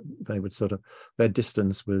 they would sort of, their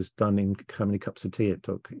distance was done in how many cups of tea it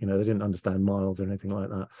took. They didn't understand miles or anything like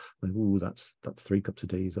that. Like, ooh, that's 3 cups of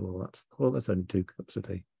tea, or that's only 2 cups of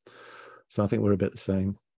tea. So I think we're a bit the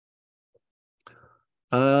same.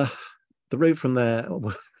 The route from there,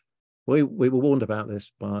 we were warned about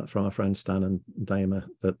this from our friends Stan and Dama,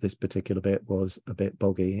 that this particular bit was a bit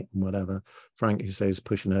boggy and whatever. Frank, who says,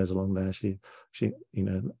 pushing hers along there, she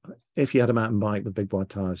if you had a mountain bike with big wide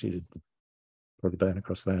tires, you'd probably burn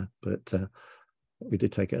across there. But we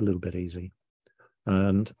did take it a little bit easy.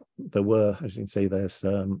 And there were, as you can see, there's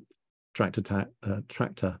tractor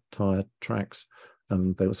tire tracks,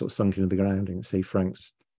 and they were sort of sunk into the ground. You can see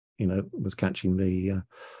Frank's, was catching the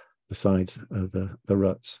sides of the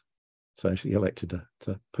ruts. So she elected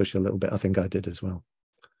to push a little bit. I think I did as well.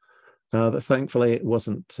 But thankfully, it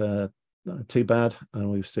wasn't too bad,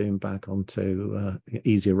 and we've soon back onto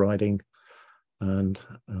easier riding. And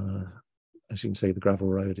as you can see, the gravel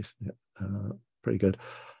road is pretty good.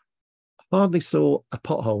 Hardly saw a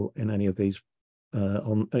pothole in any of these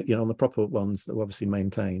on the proper ones that were obviously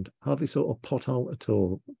maintained. Hardly saw a pothole at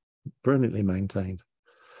all. Brilliantly maintained.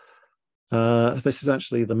 This is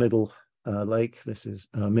actually the middle lake. This is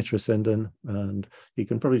Mitresinden, and you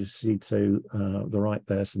can probably see to the right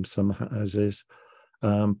there some summer houses.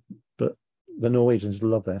 But the Norwegians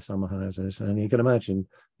love their summer houses, and you can imagine,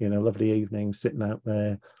 lovely evening sitting out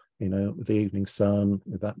there, with the evening sun,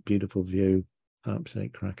 with that beautiful view, absolutely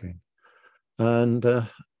cracking. And as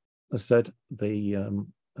I said, the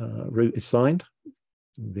route is signed,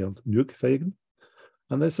 the old Mjølkevegen,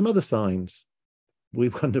 and there's some other signs. We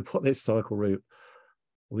wondered what this cycle route.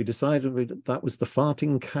 We decided that was the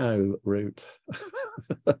farting cow route.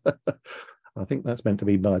 I think that's meant to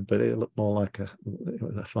be mud, but it looked more like a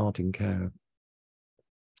farting cow.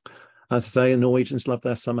 As I say, Norwegians love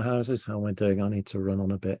their summer houses. How am I doing? I need to run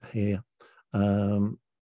on a bit here. And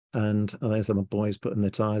there's my boys putting their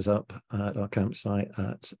tyres up at our campsite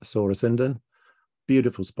at Soresinden.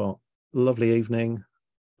 Beautiful spot. Lovely evening.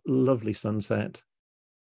 Lovely sunset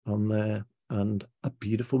on there, and a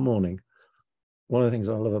beautiful morning. One of the things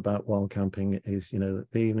I love about wild camping is, the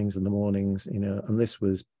evenings and the mornings, and this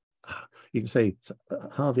was, you can see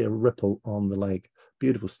hardly a ripple on the lake,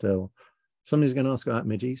 beautiful still. Somebody's going to ask about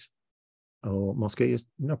midges or mosquitoes,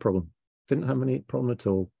 no problem. Didn't have any problem at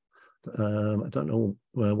all. I don't know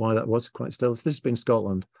why that was quite still. If this has been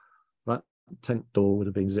Scotland, that tent door would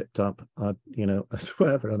have been zipped up. I'd,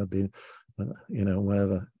 wherever I'd have been,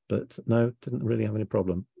 wherever. But no, didn't really have any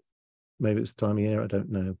problem. Maybe it's the time of year, I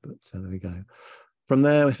don't know, but there we go. From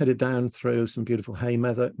there, we headed down through some beautiful hay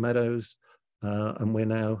meadows, and we're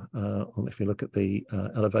now, if you look at the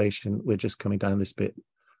elevation, we're just coming down this bit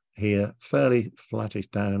here, fairly flattish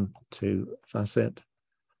down to Facet.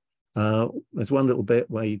 There's one little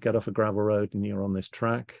bit where you get off a gravel road and you're on this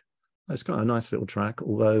track. It's got a nice little track,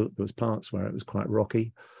 although there was parts where it was quite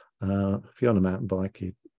rocky. If you're on a mountain bike,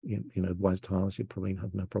 you know, wide tires, you'd probably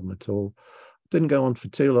have no problem at all. Didn't go on for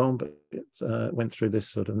too long, but it went through this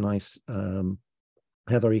sort of nice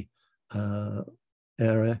heathery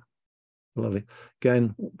area. Lovely.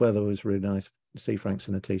 Again, weather was really nice. Sea Franks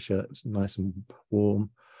in a t-shirt. It's nice and warm.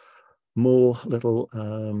 More little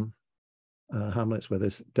hamlets where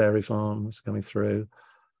there's dairy farms coming through.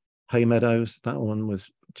 Hay meadows. That one was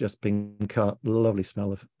just being cut. Lovely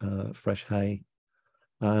smell of fresh hay.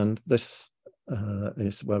 And this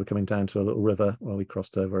is where we're coming down to a little river where we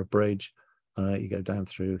crossed over a bridge. You go down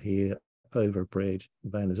through here, over a bridge.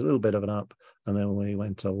 Then there's a little bit of an up, and then we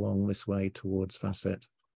went along this way towards Facet.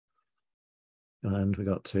 And we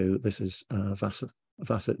got to, this is Vatnet.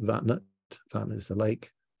 Vatnet is the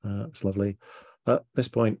lake. It's lovely. At this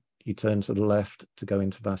point, you turn to the left to go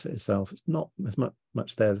into Facet itself. It's not, there's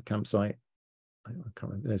much there, the campsite. I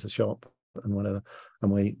can't remember, there's a shop and whatever.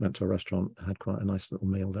 And we went to a restaurant, had quite a nice little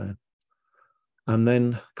meal there. And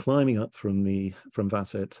then climbing up from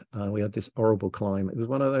Facet, we had this horrible climb. It was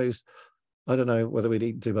one of those, I don't know whether we'd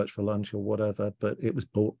eaten too much for lunch or whatever, but it was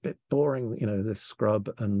a bit boring, you know, this scrub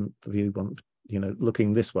and the view, you know,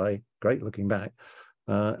 looking this way, great looking back.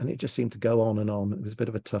 And it just seemed to go on and on. It was a bit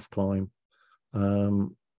of a tough climb.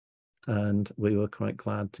 And we were quite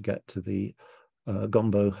glad to get to the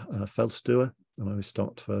Gombo Feldstue, and we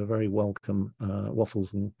stopped for a very welcome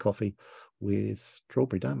waffles and coffee with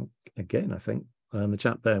strawberry jam again, I think. And the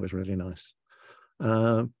chap there was really nice.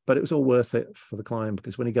 But it was all worth it for the climb,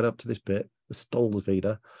 because when you get up to this bit, the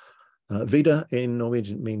Stolsvida, Vida in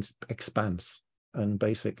Norwegian means expanse. And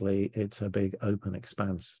basically it's a big open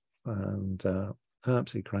expanse, and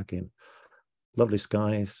absolutely cracking. Lovely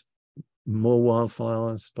skies, more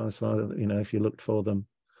wildflowers by the side of, you know, if you looked for them.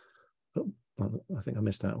 Oh, I think I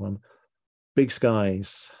missed out one. Big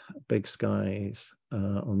skies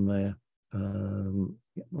on there.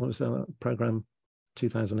 What was that program?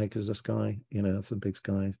 2,000 acres of sky, you know, some big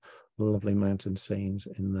skies, lovely mountain scenes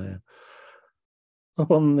in there.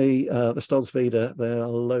 Up on the Stolsvida, there are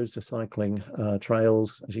loads of cycling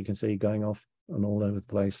trails, as you can see, going off and all over the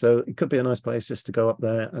place. So it could be a nice place just to go up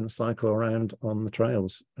there and cycle around on the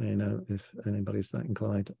trails, you know, if anybody's that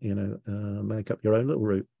inclined, you know, make up your own little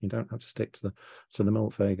route. You don't have to stick to the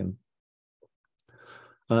Mjølkevegen.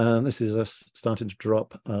 This is us starting to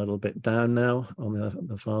drop a little bit down now on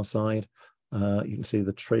the far side. You can see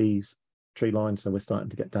the tree lines, so we're starting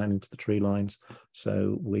to get down into the tree lines.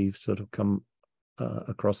 So we've sort of come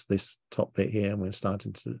across this top bit here, and we're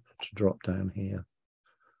starting to drop down here.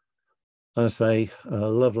 As I say, a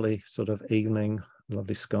lovely sort of evening,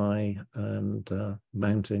 lovely sky and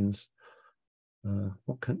mountains.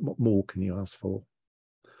 What more can you ask for?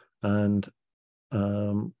 And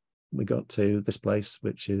we got to this place,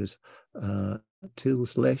 which is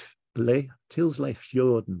Tilslefjorden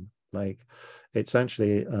Lake. It's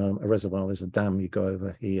actually a reservoir. There's a dam you go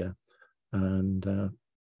over here, and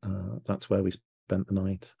that's where we spent the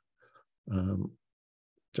night,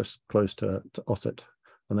 just close to Osset.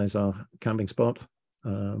 And there's our camping spot.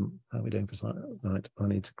 How are we doing for tonight? I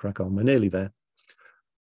need to crack on. We're nearly there.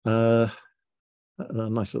 A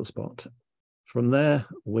nice little spot. From there,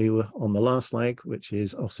 we were on the last leg, which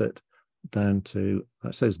is Osset, down to,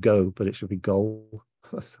 it says go, but it should be goal.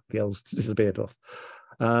 The L's disappeared off.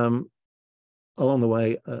 Along the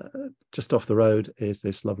way, just off the road, is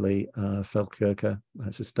this lovely Feldkirke.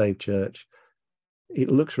 It's a stave church. It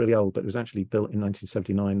looks really old, but it was actually built in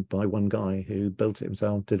 1979 by one guy who built it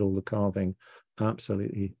himself, did all the carving.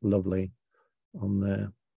 Absolutely lovely on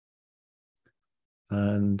there.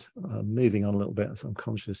 And moving on a little bit, as I'm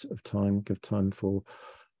conscious of time, give time for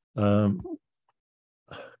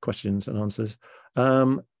questions and answers.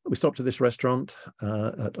 We stopped at this restaurant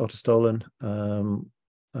at Otterstolen.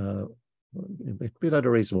 We'd had a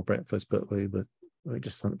reasonable breakfast, but we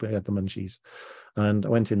had the munchies, and I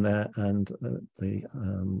went in there, and the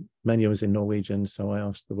menu was in Norwegian, so I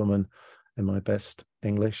asked the woman in my best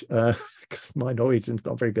English, because my Norwegian's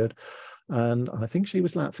not very good, and I think she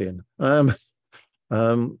was Latvian.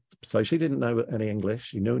 So she didn't know any English.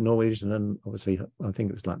 She knew Norwegian, and obviously I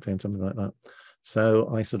think it was Latvian, something like that. So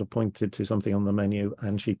I sort of pointed to something on the menu,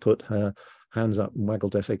 and she put her hands up and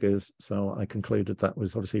waggled her fingers. So I concluded that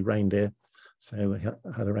was obviously reindeer. So we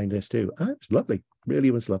had a reindeer stew. It was lovely,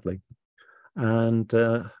 really was lovely. And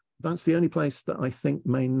that's the only place that I think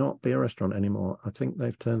may not be a restaurant anymore. I think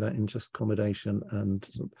they've turned that into just accommodation, and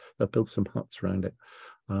they've built some huts around it.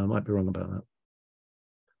 I might be wrong about that.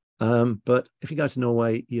 But if you go to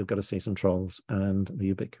Norway, you've got to see some trolls, and the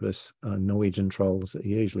ubiquitous Norwegian trolls that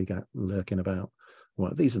you usually get lurking about.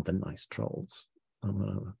 Well, these are the nice trolls.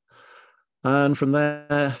 And from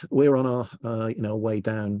there, we're on our way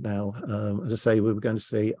down now. As I say, we were going to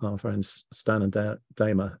see our friends Stan and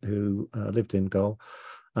Dama, who lived in Gol.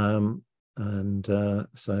 So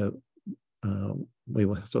we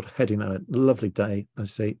were sort of heading out. Lovely day. I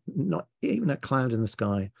see, not even a cloud in the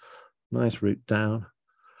sky. Nice route down.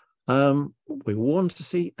 We wanted to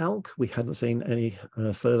see elk. We hadn't seen any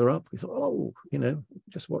further up. We thought, oh,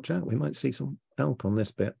 just watch out. We might see some elk on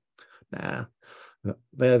this bit. Nah,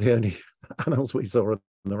 they're the only animals we saw on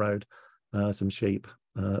the road. Some sheep,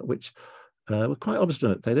 which were quite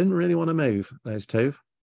obstinate. They didn't really want to move, those two.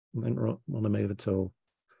 They didn't want to move at all.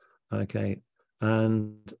 Okay.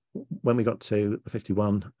 And when we got to the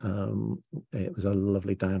 51, it was a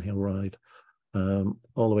lovely downhill ride.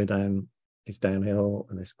 All the way down. It's downhill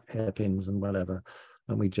and there's hairpins and whatever,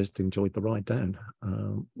 and we just enjoyed the ride down,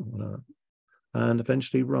 and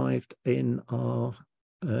eventually arrived in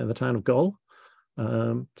the town of Gol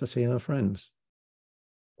to see our friends.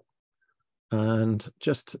 And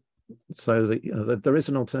just so that there is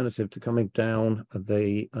an alternative to coming down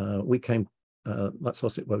we came that's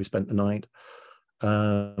also where we spent the night.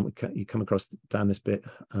 You come across down this bit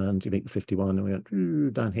and you meet the 51, and we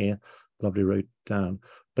went down here, lovely route down.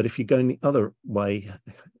 But if you're going the other way,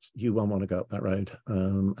 you won't want to go up that road,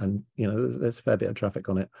 and there's a fair bit of traffic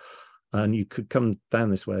on it, and you could come down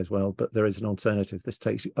this way as well, but there is an alternative. This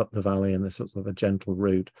takes you up the valley, and there's sort of a gentle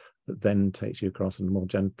route that then takes you across a more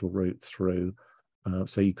gentle route through,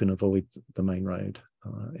 so you can avoid the main road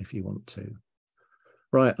if you want to.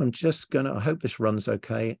 Right, I'm just gonna, I hope this runs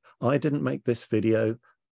okay. I didn't make this video.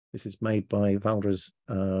 This is made by Valdres,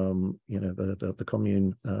 the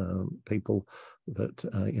commune people that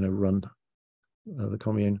run the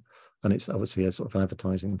commune, and it's obviously a sort of an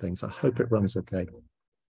advertising thing. So I hope it runs okay.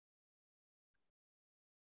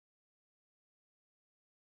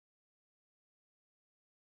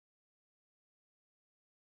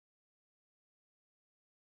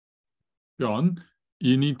 John,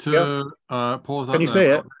 you need to pause that. Can you see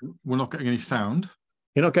it? We're not getting any sound.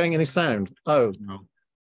 You're not getting any sound? Oh. No.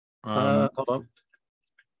 Hold on.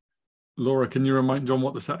 Laura, can you remind John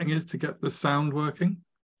what the setting is to get the sound working?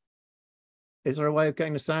 Is there a way of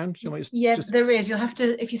getting the sound? There is. You'll have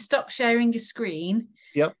to, if you stop sharing your screen.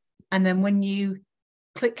 Yep. And then when you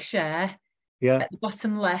click share, at the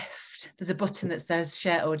bottom left, there's a button that says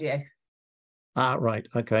share audio. Right.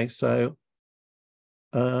 Okay. So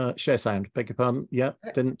share sound. Beg your pardon. Yep.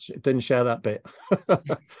 Didn't share that bit.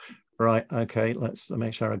 Right. Okay. Let's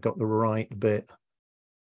make sure I got the right bit.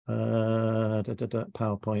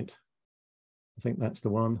 PowerPoint. I think that's the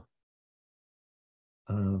one.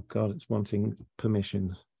 Oh God, it's wanting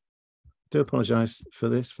permissions. Do apologize for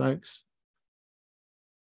this, folks.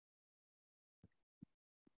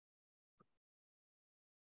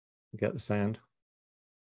 Get the sound.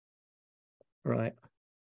 Right.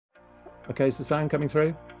 Okay, is the sound coming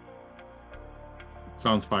through?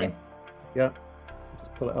 Sounds fine. Yeah.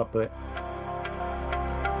 Just pull it up a bit.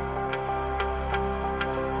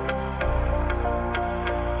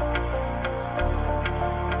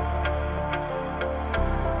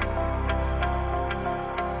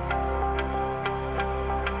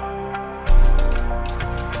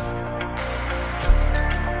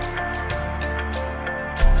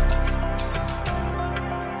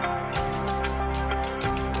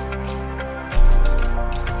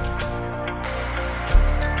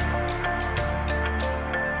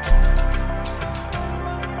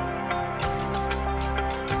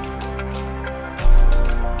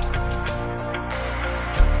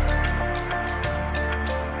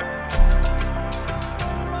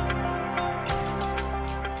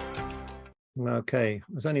 Okay,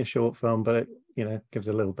 it's only a short film, but it gives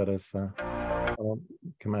a little bit of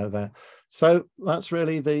come out of there. So that's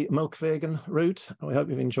really the Mjølkevegen route. I hope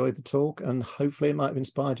you've enjoyed the talk, and hopefully it might have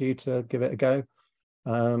inspired you to give it a go.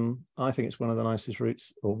 I think it's one of the nicest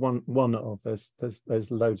routes, or one of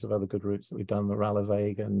there's loads of other good routes that we've done. The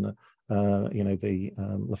Mjølkevegen, the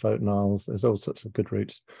Lofoten Isles. There's all sorts of good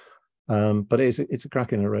routes, but it's a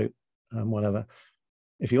cracking route, whatever.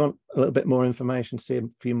 if you want a little bit more information, see a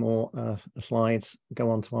few more slides,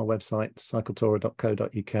 go on to our website,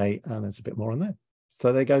 cycletourer.co.uk, and there's a bit more on there.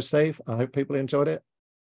 So there you go, Steve. I hope people enjoyed it.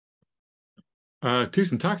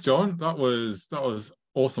 Tusen tack, John. That was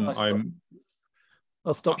awesome.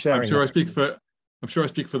 I'll stop sharing. I'm sure I speak for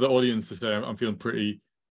the audience to say I'm feeling pretty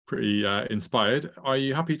inspired. Are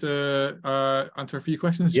you happy to answer a few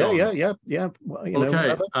questions, John? Yeah. Well,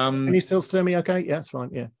 okay. Can you still hear me? Okay. Yeah, it's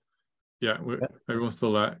fine. Yeah, everyone's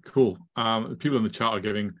still there. Cool. People in the chat are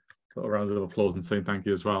giving little rounds of applause and saying thank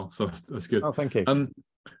you as well. So that's good. Oh, thank you. I'm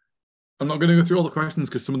not going to go through all the questions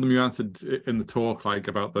because some of them you answered in the talk, like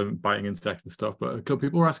about the biting insects and stuff. But a couple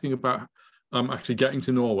people were asking about actually getting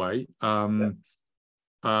to Norway, and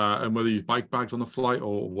whether you use bike bags on the flight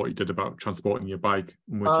or what you did about transporting your bike.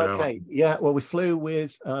 Okay. Yeah. Well, we flew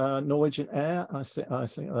with Norwegian Air. I seem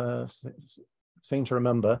to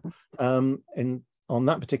remember. On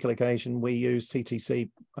that particular occasion, we used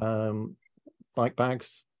CTC bike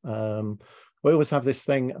bags. We always have this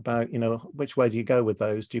thing about, which way do you go with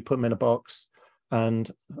those? Do you put them in a box? And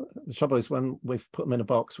the trouble is, when we've put them in a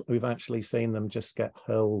box, we've actually seen them just get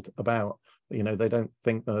hurled about. They don't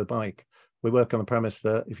think they're a bike. We work on the premise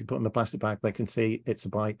that if you put them in a plastic bag, they can see it's a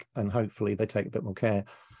bike, and hopefully they take a bit more care.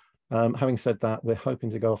 Having said that, we're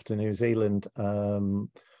hoping to go off to New Zealand in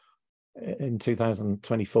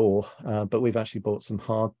 2024, but we've actually bought some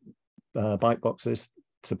hard bike boxes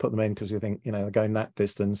to put them in because we think, they're going that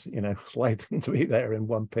distance, like them to be there in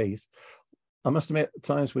one piece. I must admit, at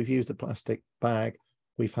times we've used a plastic bag,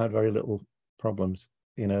 we've had very little problems.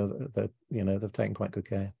 They've taken quite good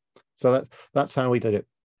care. So that's how we did it.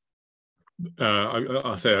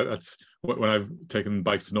 I'll say that's when I've taken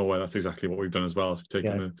bikes to Norway, that's exactly what we've done as well. So we've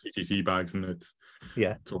taken the TTC bags, and it's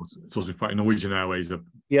also fighting Norwegian Airways.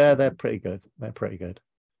 They're pretty good.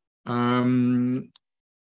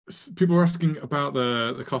 People are asking about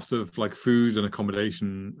the cost of like food and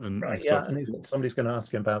accommodation and stuff. Yeah, and somebody's going to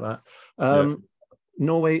ask you about that.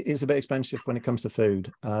 Norway is a bit expensive when it comes to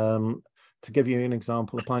food. To give you an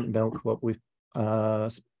example, a pint of milk, what we've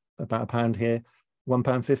about £1 here,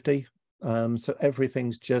 £1.50. So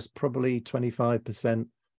everything's just probably 25%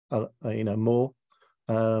 more.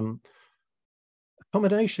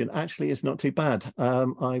 Accommodation actually is not too bad.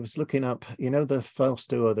 I was looking up, the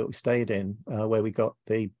Fellstua that we stayed in, where we got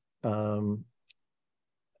the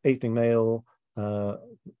evening meal, the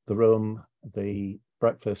room, the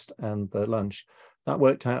breakfast, and the lunch. That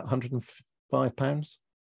worked out £105,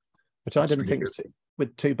 which I didn't think was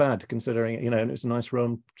too bad, considering and it was a nice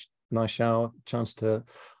room, nice shower, chance to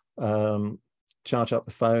charge up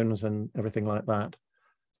the phones and everything like that.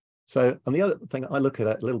 So, and the other thing I look at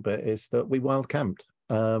it a little bit is that we wild camped.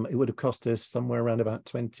 It would have cost us somewhere around about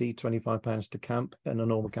 £20-25 to camp in a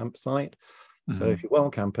normal campsite. So if you're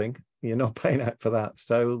wild camping, you're not paying out for that.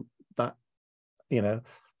 So that,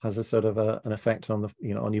 has a sort of an effect on the,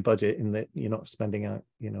 on your budget, in that you're not spending out,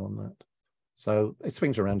 on that. So it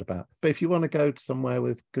swings around about. But if you want to go somewhere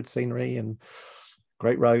with good scenery and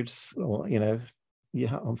great roads, or, you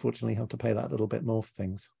unfortunately have to pay that little bit more for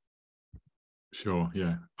things. Sure,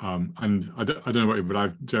 yeah. And I don't know about you, but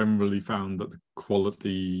I've generally found that the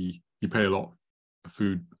quality, you pay a lot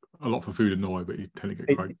for food in Norway, but you tend to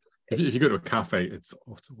get quite. If you go to a cafe, it's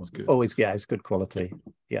good. Always, it's good quality.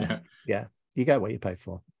 Yeah. You get what you pay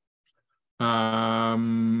for.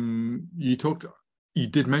 You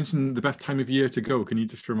did mention the best time of year to go. Can you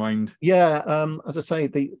just remind? Yeah, as I say,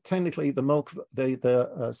 technically the milk,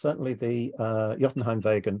 certainly the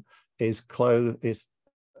Jotunheimen is closed.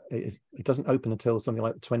 It doesn't open until something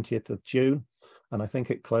like the 20th of June, and I think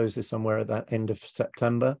it closes somewhere at that end of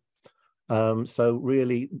September. So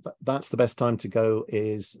really, that's the best time to go,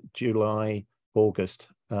 is July, August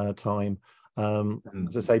time.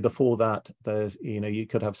 As I say, before that, there's you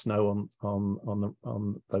could have snow on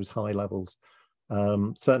those high levels.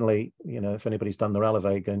 Certainly, if anybody's done the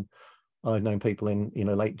Mjølkevegen, I've known people in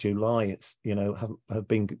late July, have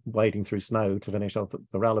been wading through snow to finish off the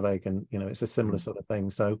Mjølkevegen. It's a similar sort of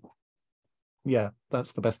thing. So yeah,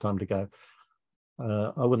 that's the best time to go.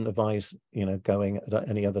 I wouldn't advise going at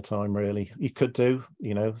any other time, really. You could do,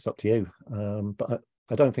 it's up to you, but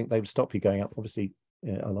I don't think they would stop you going up, obviously,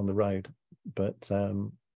 along the road, but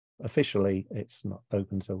officially it's not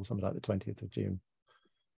open until something like the 20th of June.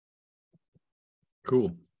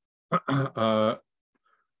 Cool. If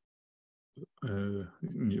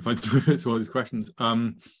I do all these questions,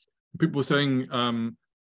 people were saying,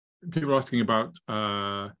 people are asking about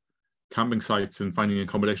camping sites and finding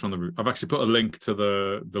accommodation on the route. I've actually put a link to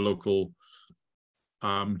the local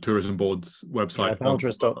tourism board's website.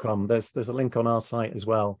 Valdres.com. There's a link on our site as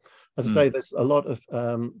well. As I say, there's a lot of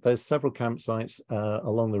there's several campsites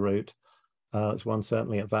along the route. There's one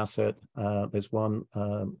certainly at Vasset. There's one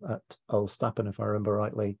at Olstappen, if I remember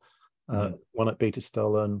rightly. One at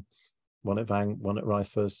Beatestollen, one at Vang, one at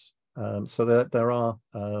Rifus. So there are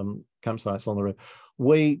campsites on the route.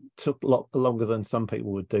 We took a lot longer than some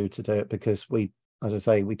people would do to do it because we, as I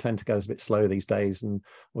say, we tend to go a bit slow these days, and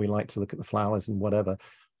we like to look at the flowers and whatever.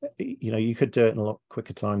 You know, you could do it in a lot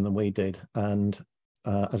quicker time than we did. And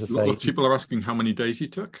as I say, a lot of people are asking how many days you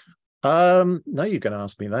took. No, you're going to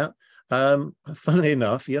ask me that. Funnily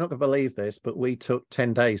enough, you're not going to believe this, but we took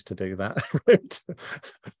 10 days to do that route,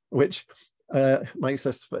 which makes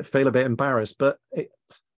us feel a bit embarrassed. But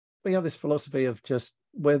we have this philosophy of just,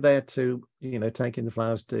 we're there to, you know, take in the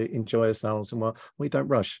flowers, to enjoy ourselves, and well, we don't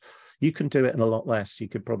rush. You can do it in a lot less. You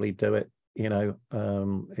could probably do it, you know,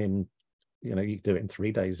 you could do it in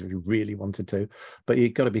 3 days if you really wanted to, but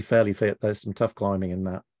you've got to be fairly fit. There's some tough climbing in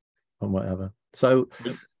that and whatever. So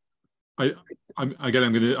I'm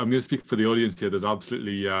going to speak for the audience here. There's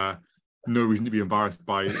absolutely no reason to be embarrassed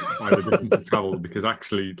by the distance traveled, because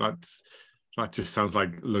actually that just sounds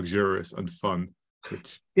like luxurious and fun.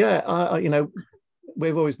 Which you know,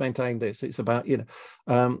 we've always maintained this. It's about, you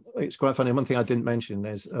know, it's quite funny. One thing I didn't mention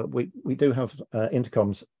is we do have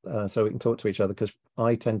intercoms so we can talk to each other, because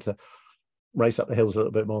I tend to race up the hills a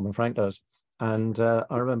little bit more than Frank does. And I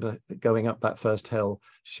remember going up that first hill,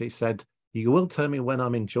 she said, "You will tell me when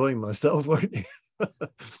I'm enjoying myself, won't you?"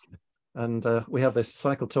 And we have this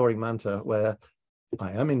cycle touring mantra where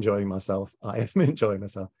I am enjoying myself. I am enjoying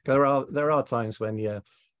myself. There are times when you're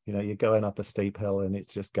going up a steep hill and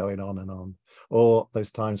it's just going on and on, or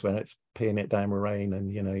those times when it's peeing it down with rain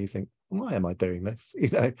and, you know, you think, why am I doing this? You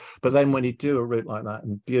know, but then when you do a route like that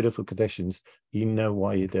in beautiful conditions, you know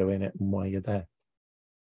why you're doing it and why you're there.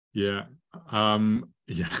 Yeah, I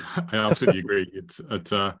absolutely agree. It's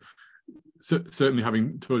certainly,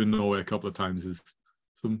 having toured in Norway a couple of times, is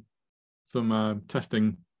some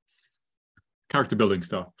testing, character building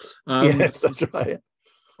stuff. Yes, that's right.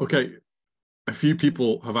 Okay, a few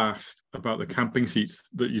people have asked about the camping seats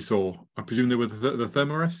that you saw. I presume they were the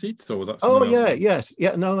Thermarest seats, or was that? Oh yeah, else? Yes,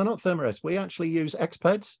 yeah. No, they're not Thermarest. We actually use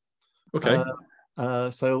X-Peds. Okay.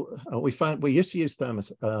 So we used to use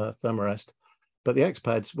Thermarest, but the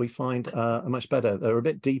X-Peds we find are much better. They're a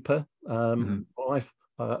bit deeper. My wife,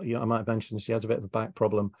 I might have mentioned, she has a bit of a back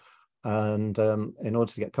problem, and in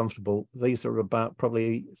order to get comfortable, these are about,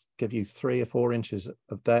 probably give you 3 or 4 inches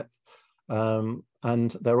of depth,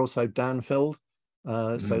 and they're also down-filled,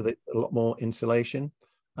 so that a lot more insulation.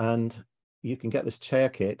 And you can get this chair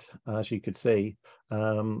kit, as you could see,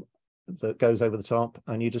 that goes over the top,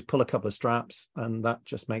 and you just pull a couple of straps, and that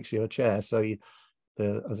just makes you a chair. So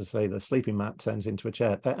as I say, the sleeping mat turns into a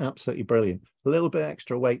chair. They're absolutely brilliant. A little bit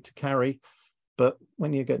extra weight to carry, but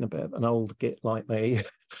when you're getting a bit of an old git like me,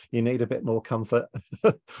 you need a bit more comfort.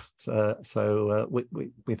 So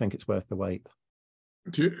we think it's worth the wait.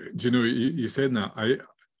 Do you know, you're saying that, I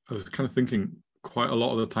was kind of thinking, quite a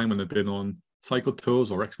lot of the time when I've been on cycle tours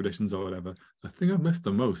or expeditions or whatever, the thing I've missed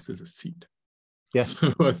the most is a seat. Yes,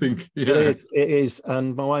 so I think it is.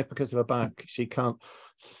 And my wife, because of her back, she can't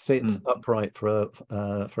sit upright for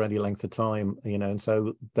any length of time, you know, and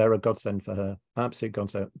so they're a godsend for her. Absolute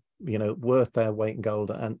godsend, you know, worth their weight in gold.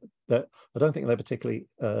 And I don't think they're particularly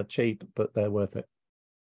cheap, but they're worth it.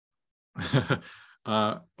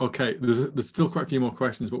 Okay, there's still quite a few more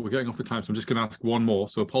questions, but we're getting off the time, so I'm just going to ask one more.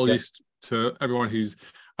 So apologies to everyone who's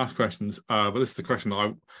asked questions, but this is the question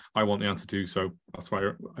that I want the answer to, so that's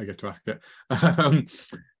why I get to ask it.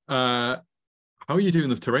 How are you doing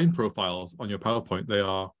those terrain profiles on your PowerPoint? They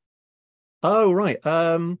are... Oh, right.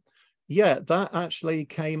 Yeah, that actually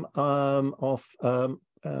came off, do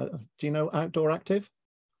you know Outdoor Active?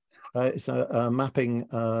 It's a mapping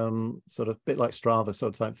sort of bit like Strava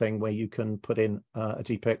sort of type thing, where you can put in a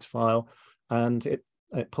GPX file, and it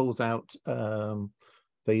pulls out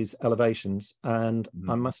these elevations. And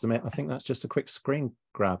I must admit, I think that's just a quick screen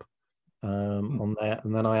grab on there,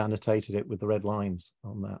 and then I annotated it with the red lines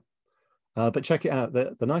on that. But check it out.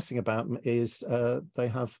 The nice thing about them is they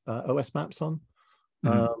have OS maps on,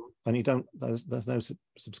 and you don't. There's no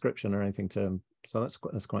subscription or anything to them, so that's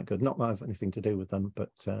quite good. Not that I have anything to do with them,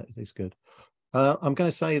 but it is good. I'm going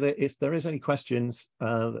to say that if there is any questions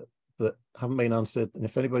that haven't been answered, and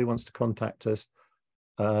if anybody wants to contact us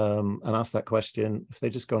and ask that question, if they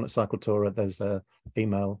just go on at Cycle Tourer, there's a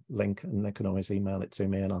email link, and they can always email it to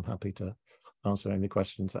me, and I'm happy to answer any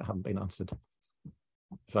questions that haven't been answered,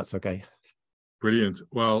 if that's okay. Brilliant.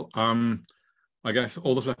 Well, I guess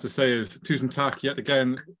all that's left to say is tusen tak yet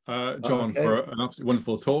again, John, for an absolutely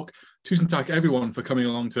wonderful talk. Tusen tak everyone for coming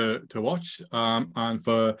along to watch, and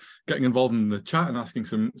for getting involved in the chat and asking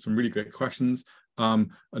some really great questions.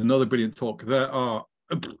 Another brilliant talk. There are,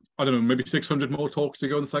 I don't know, maybe 600 more talks to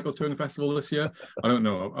go in the Cycle Touring Festival this year. I don't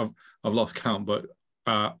know. I've lost count, but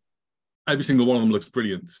every single one of them looks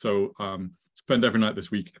brilliant. So spend every night this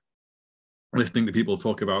week listening to people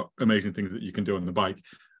talk about amazing things that you can do on the bike.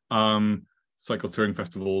 Cycle Touring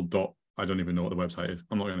Festival. I don't even know what the website is.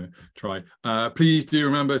 I'm not going to try. Please do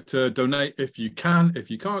remember to donate if you can.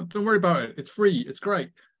 If you can't, don't worry about it. It's free. It's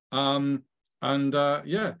great. Yeah,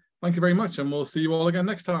 thank you very much, and we'll see you all again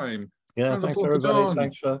next time. Yeah, thanks everybody.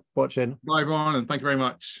 Thanks for watching. Bye everyone, and thank you very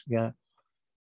much. Yeah.